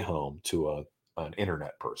or a home to an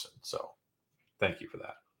internet person. So thank you for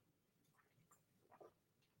that.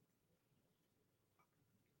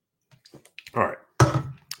 All right.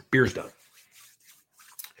 Beer's done.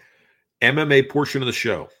 MMA portion of the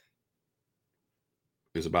show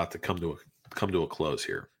is about to come to a close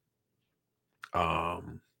here.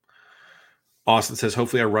 Austin says,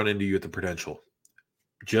 hopefully I run into you at the Prudential.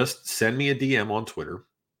 Just send me a DM on Twitter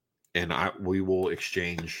and we will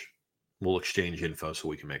exchange info so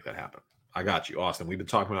we can make that happen. I got you, Austin. We've been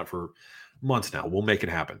talking about it for months now. We'll make it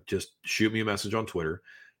happen. Just shoot me a message on Twitter,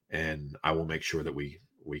 and I will make sure that we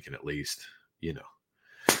can at least,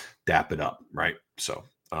 dap it up, right? So,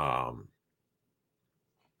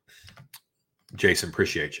 Jason,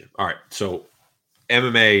 appreciate you. All right, so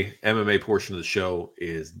MMA portion of the show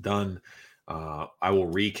is done. I will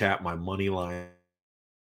recap my money line.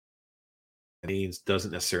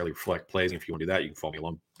 Doesn't necessarily reflect plays. If you want to do that, you can follow me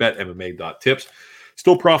along. BetMMA.tips.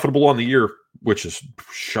 Still profitable on the year, which is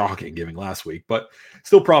shocking given last week, but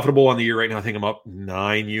still profitable on the year right now. I think I'm up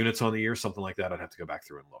 9 units on the year, something like that. I'd have to go back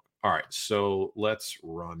through and look. All right, so let's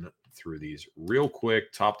run through these real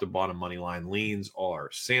quick. Top to bottom money line leans are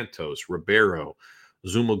Santos, Ribeiro,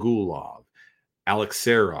 Zumagulov,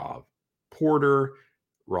 Alexerov, Porter,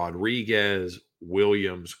 Rodriguez,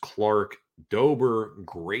 Williams, Clark, Dober,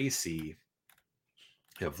 Gracie,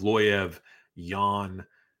 Evloev, Jan,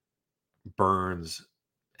 Burns,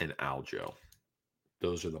 and Aljo.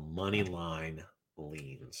 Those are the money line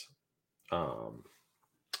leans.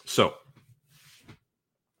 So,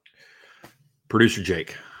 producer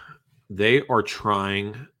Jake, they are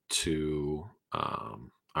trying to. All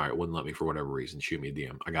right, wouldn't let me for whatever reason. Shoot me a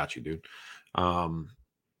DM. I got you, dude.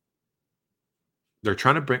 They're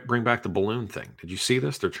trying to bring back the balloon thing. Did you see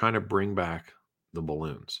this? They're trying to bring back the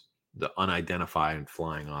balloons, the unidentified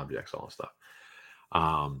flying objects, all that stuff.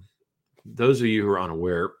 Those of you who are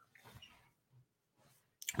unaware,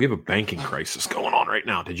 we have a banking crisis going on right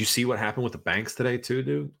now. Did you see what happened with the banks today too,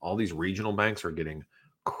 dude? All these regional banks are getting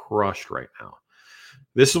crushed right now.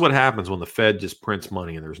 This is what happens when the Fed just prints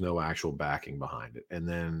money and there's no actual backing behind it. And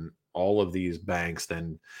then all of these banks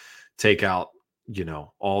then take out,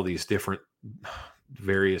 all these different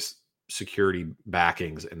various security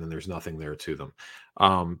backings, and then there's nothing there to them.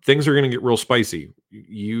 Things are going to get real spicy.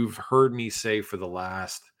 You've heard me say for the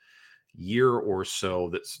last year or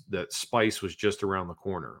so that spice was just around the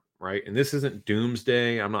corner, right? And this isn't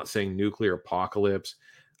doomsday. I'm not saying nuclear apocalypse.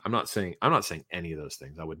 I'm not saying any of those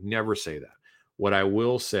things. I would never say that. What I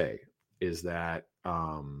will say is that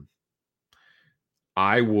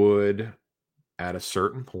I would, at a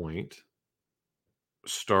certain point,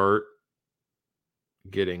 start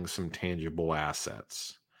getting some tangible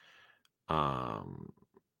assets.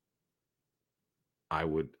 I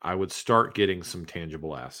would start getting some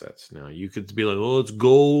tangible assets. Now you could be like, oh, it's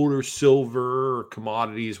gold or silver or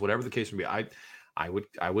commodities, whatever the case may be. I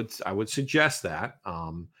would suggest that.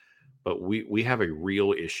 But we have a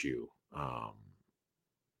real issue.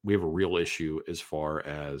 We have a real issue as far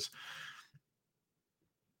as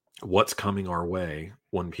what's coming our way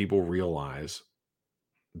when people realize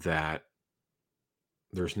that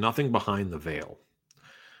there's nothing behind the veil.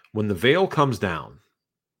 When the veil comes down,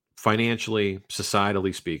 financially,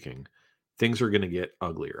 societally speaking, things are going to get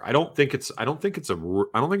uglier. I don't think it's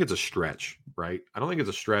a stretch, right? I don't think it's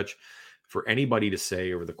a stretch for anybody to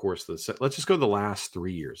say over the course of let's just go the last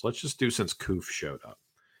 3 years. Let's just do since Koof showed up,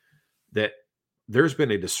 that there's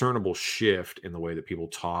been a discernible shift in the way that people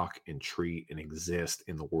talk and treat and exist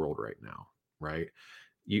in the world right now, right?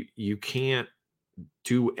 You can't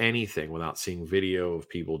do anything without seeing video of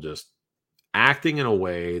people just acting in a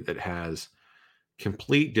way that has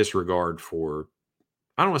complete disregard for,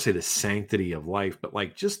 I don't want to say the sanctity of life, but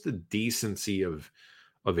like just the decency of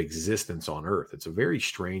existence on earth. It's a very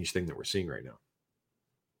strange thing that we're seeing right now.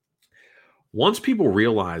 Once people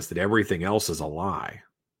realize that everything else is a lie,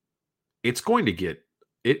 it's going to get,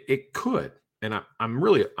 it could, and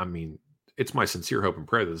it's my sincere hope and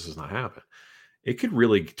prayer that this does not happen. It could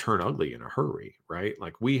really turn ugly in a hurry, right?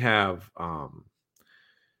 Like we have,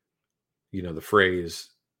 the phrase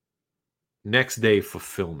next day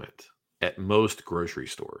fulfillment at most grocery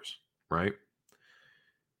stores, right?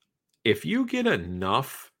 If you get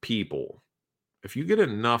enough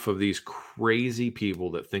of these crazy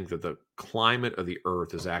people that think that the climate of the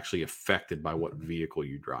earth is actually affected by what vehicle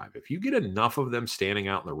you drive, if you get enough of them standing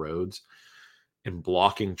out in the roads and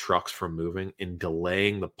blocking trucks from moving and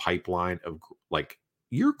delaying the pipeline of like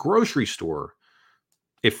your grocery store,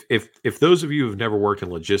 if those of you who've never worked in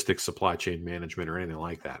logistics, supply chain management, or anything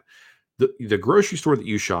like that, the grocery store that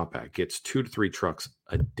you shop at gets 2 to 3 trucks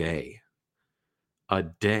a day,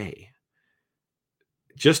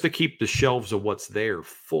 just to keep the shelves of what's there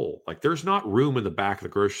full. Like there's not room in the back of the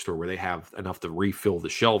grocery store where they have enough to refill the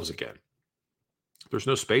shelves again. There's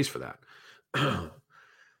no space for that.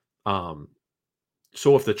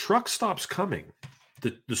 So if the truck stops coming,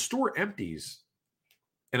 the store empties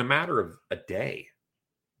in a matter of a day,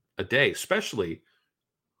 especially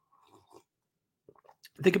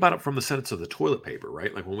think about it from the sense of the toilet paper,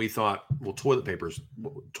 right? Like when we thought, well, toilet paper's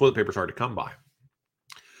hard to come by.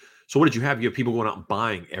 So what did you have? You have people going out and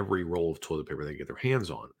buying every roll of toilet paper they get their hands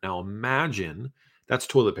on. Now imagine that's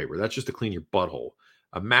toilet paper. That's just to clean your butthole.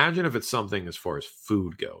 Imagine if it's something as far as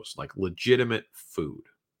food goes, like legitimate food,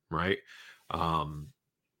 right?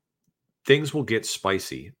 Things will get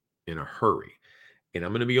spicy in a hurry. And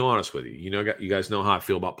I'm going to be honest with you. You guys know how I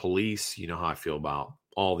feel about police. You know how I feel about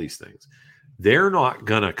all these things. They're not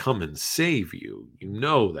going to come and save you. You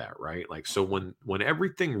know that, right? Like, so when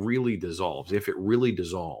everything really dissolves, if it really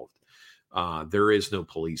dissolved, there is no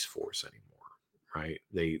police force anymore, right?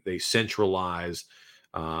 They centralize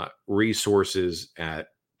resources at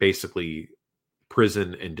basically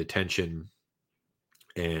prison and detention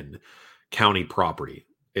and county property.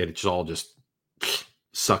 It's all just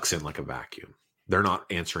sucks in like a vacuum. They're not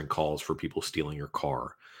answering calls for people stealing your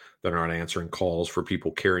car. They're not answering calls for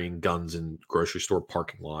people carrying guns in grocery store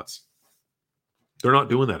parking lots. They're not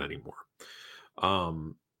doing that anymore.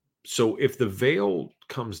 So if the veil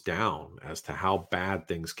comes down as to how bad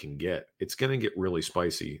things can get, it's going to get really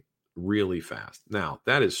spicy really fast. Now,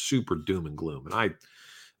 that is super doom and gloom. And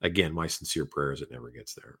again, my sincere prayer is it never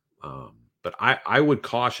gets there. But I would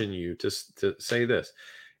caution you to say this.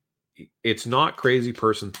 It's not crazy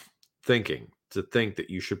person thinking to think that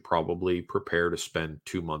you should probably prepare to spend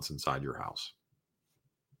 2 months inside your house.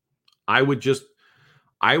 I would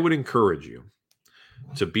encourage you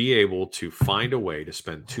to be able to find a way to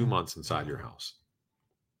spend 2 months inside your house.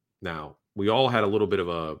 Now, we all had a little bit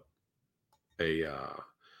of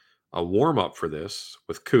a warm up for this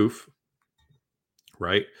with Koof,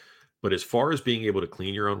 right? But as far as being able to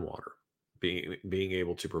clean your own water, being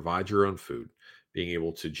able to provide your own food, being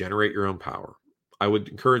able to generate your own power, I would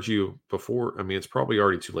encourage you before. I mean, it's probably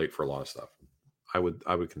already too late for a lot of stuff. I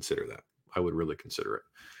would consider that. I would really consider it.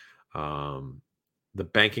 The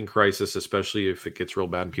banking crisis, especially if it gets real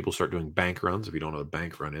bad and people start doing bank runs. If you don't know what a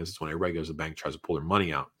bank run is, it's when everybody goes to the bank, tries to pull their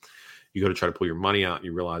money out. You go to try to pull your money out, and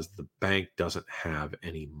you realize the bank doesn't have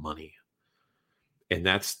any money. And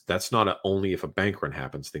that's not only if a bank run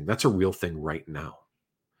happens thing. That's a real thing right now.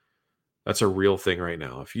 That's a real thing right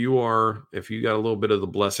now. If you got a little bit of the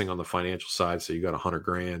blessing on the financial side, so you got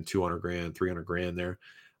 $100,000, $200,000, $300,000 there,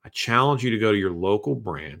 I challenge you to go to your local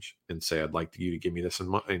branch and say, "I'd like you to give me this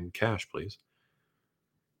in cash, please."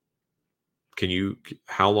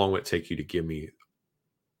 How long would it take you to give me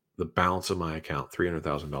the balance of my account,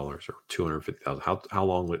 $300,000 or $250,000? How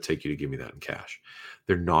long would it take you to give me that in cash?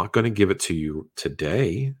 They're not going to give it to you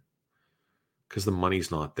today because the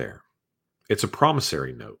money's not there. It's a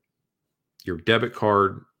promissory note. Your debit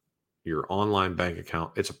card, your online bank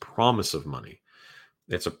account, it's a promise of money.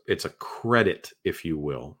 It's a credit, if you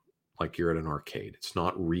will, like you're at an arcade. It's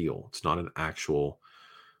not real. It's not an actual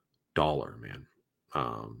dollar, man.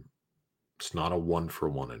 It's not a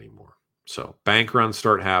 1-for-1 anymore. So bank runs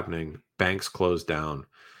start happening. Banks close down.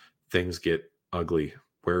 Things get ugly.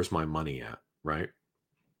 Where's my money at, right?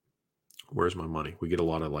 Where's my money? We get a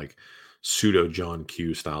lot of like pseudo John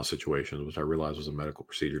Q style situations, which I realize was a medical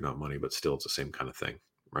procedure, not money, but still it's the same kind of thing,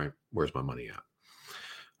 right? Where's my money at?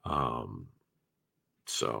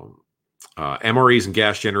 MREs and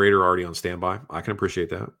gas generator are already on standby. I can appreciate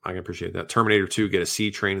that. Terminator 2, get a C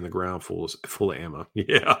train in the ground full of ammo.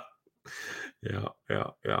 Yeah.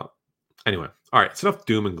 Anyway, all right. It's enough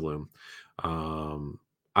doom and gloom.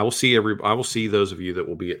 I will see those of you that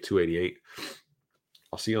will be at 288.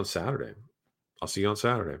 I'll see you on Saturday.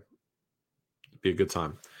 Be a good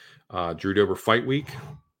time. Drew Dober Fight Week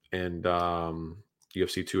and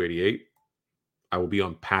UFC 288. I will be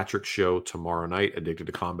on Patrick's show tomorrow night, Addicted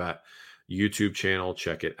to Combat YouTube channel.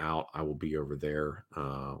 Check it out. I will be over there.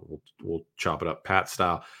 We'll chop it up Pat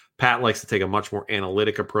style. Pat likes to take a much more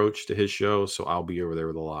analytic approach to his show, so I'll be over there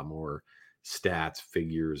with a lot more stats,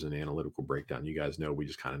 figures, and analytical breakdown. You guys know we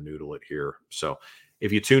just kind of noodle it here. So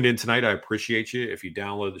if you tuned in tonight, I appreciate you. If you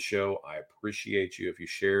download the show, I appreciate you. If you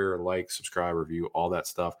share, like, subscribe, review, all that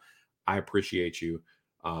stuff, I appreciate you.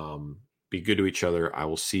 Be good to each other. I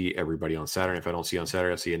will see everybody on Saturday. If I don't see you on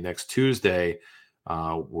Saturday, I'll see you next Tuesday.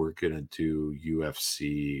 We're going to do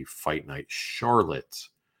UFC Fight Night Charlotte,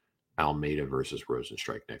 Almeida versus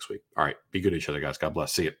Rosenstrike next week. All right. Be good to each other, guys. God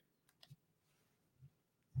bless. See you.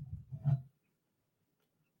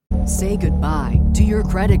 Say goodbye to your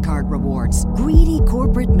credit card rewards. Greedy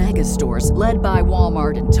corporate mega stores, led by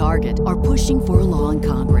Walmart and Target, are pushing for a law in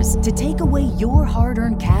Congress to take away your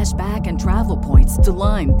hard-earned cash back and travel points to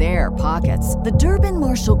line their pockets. The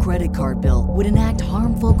Durbin-Marshall credit card bill would enact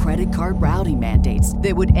harmful credit card routing mandates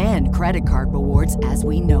that would end credit card rewards as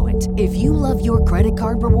we know it. If you love your credit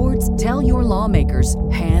card rewards, tell your lawmakers,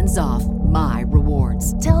 hands off. My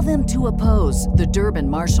Rewards. Tell them to oppose the Durbin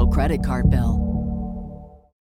Marshall credit card bill.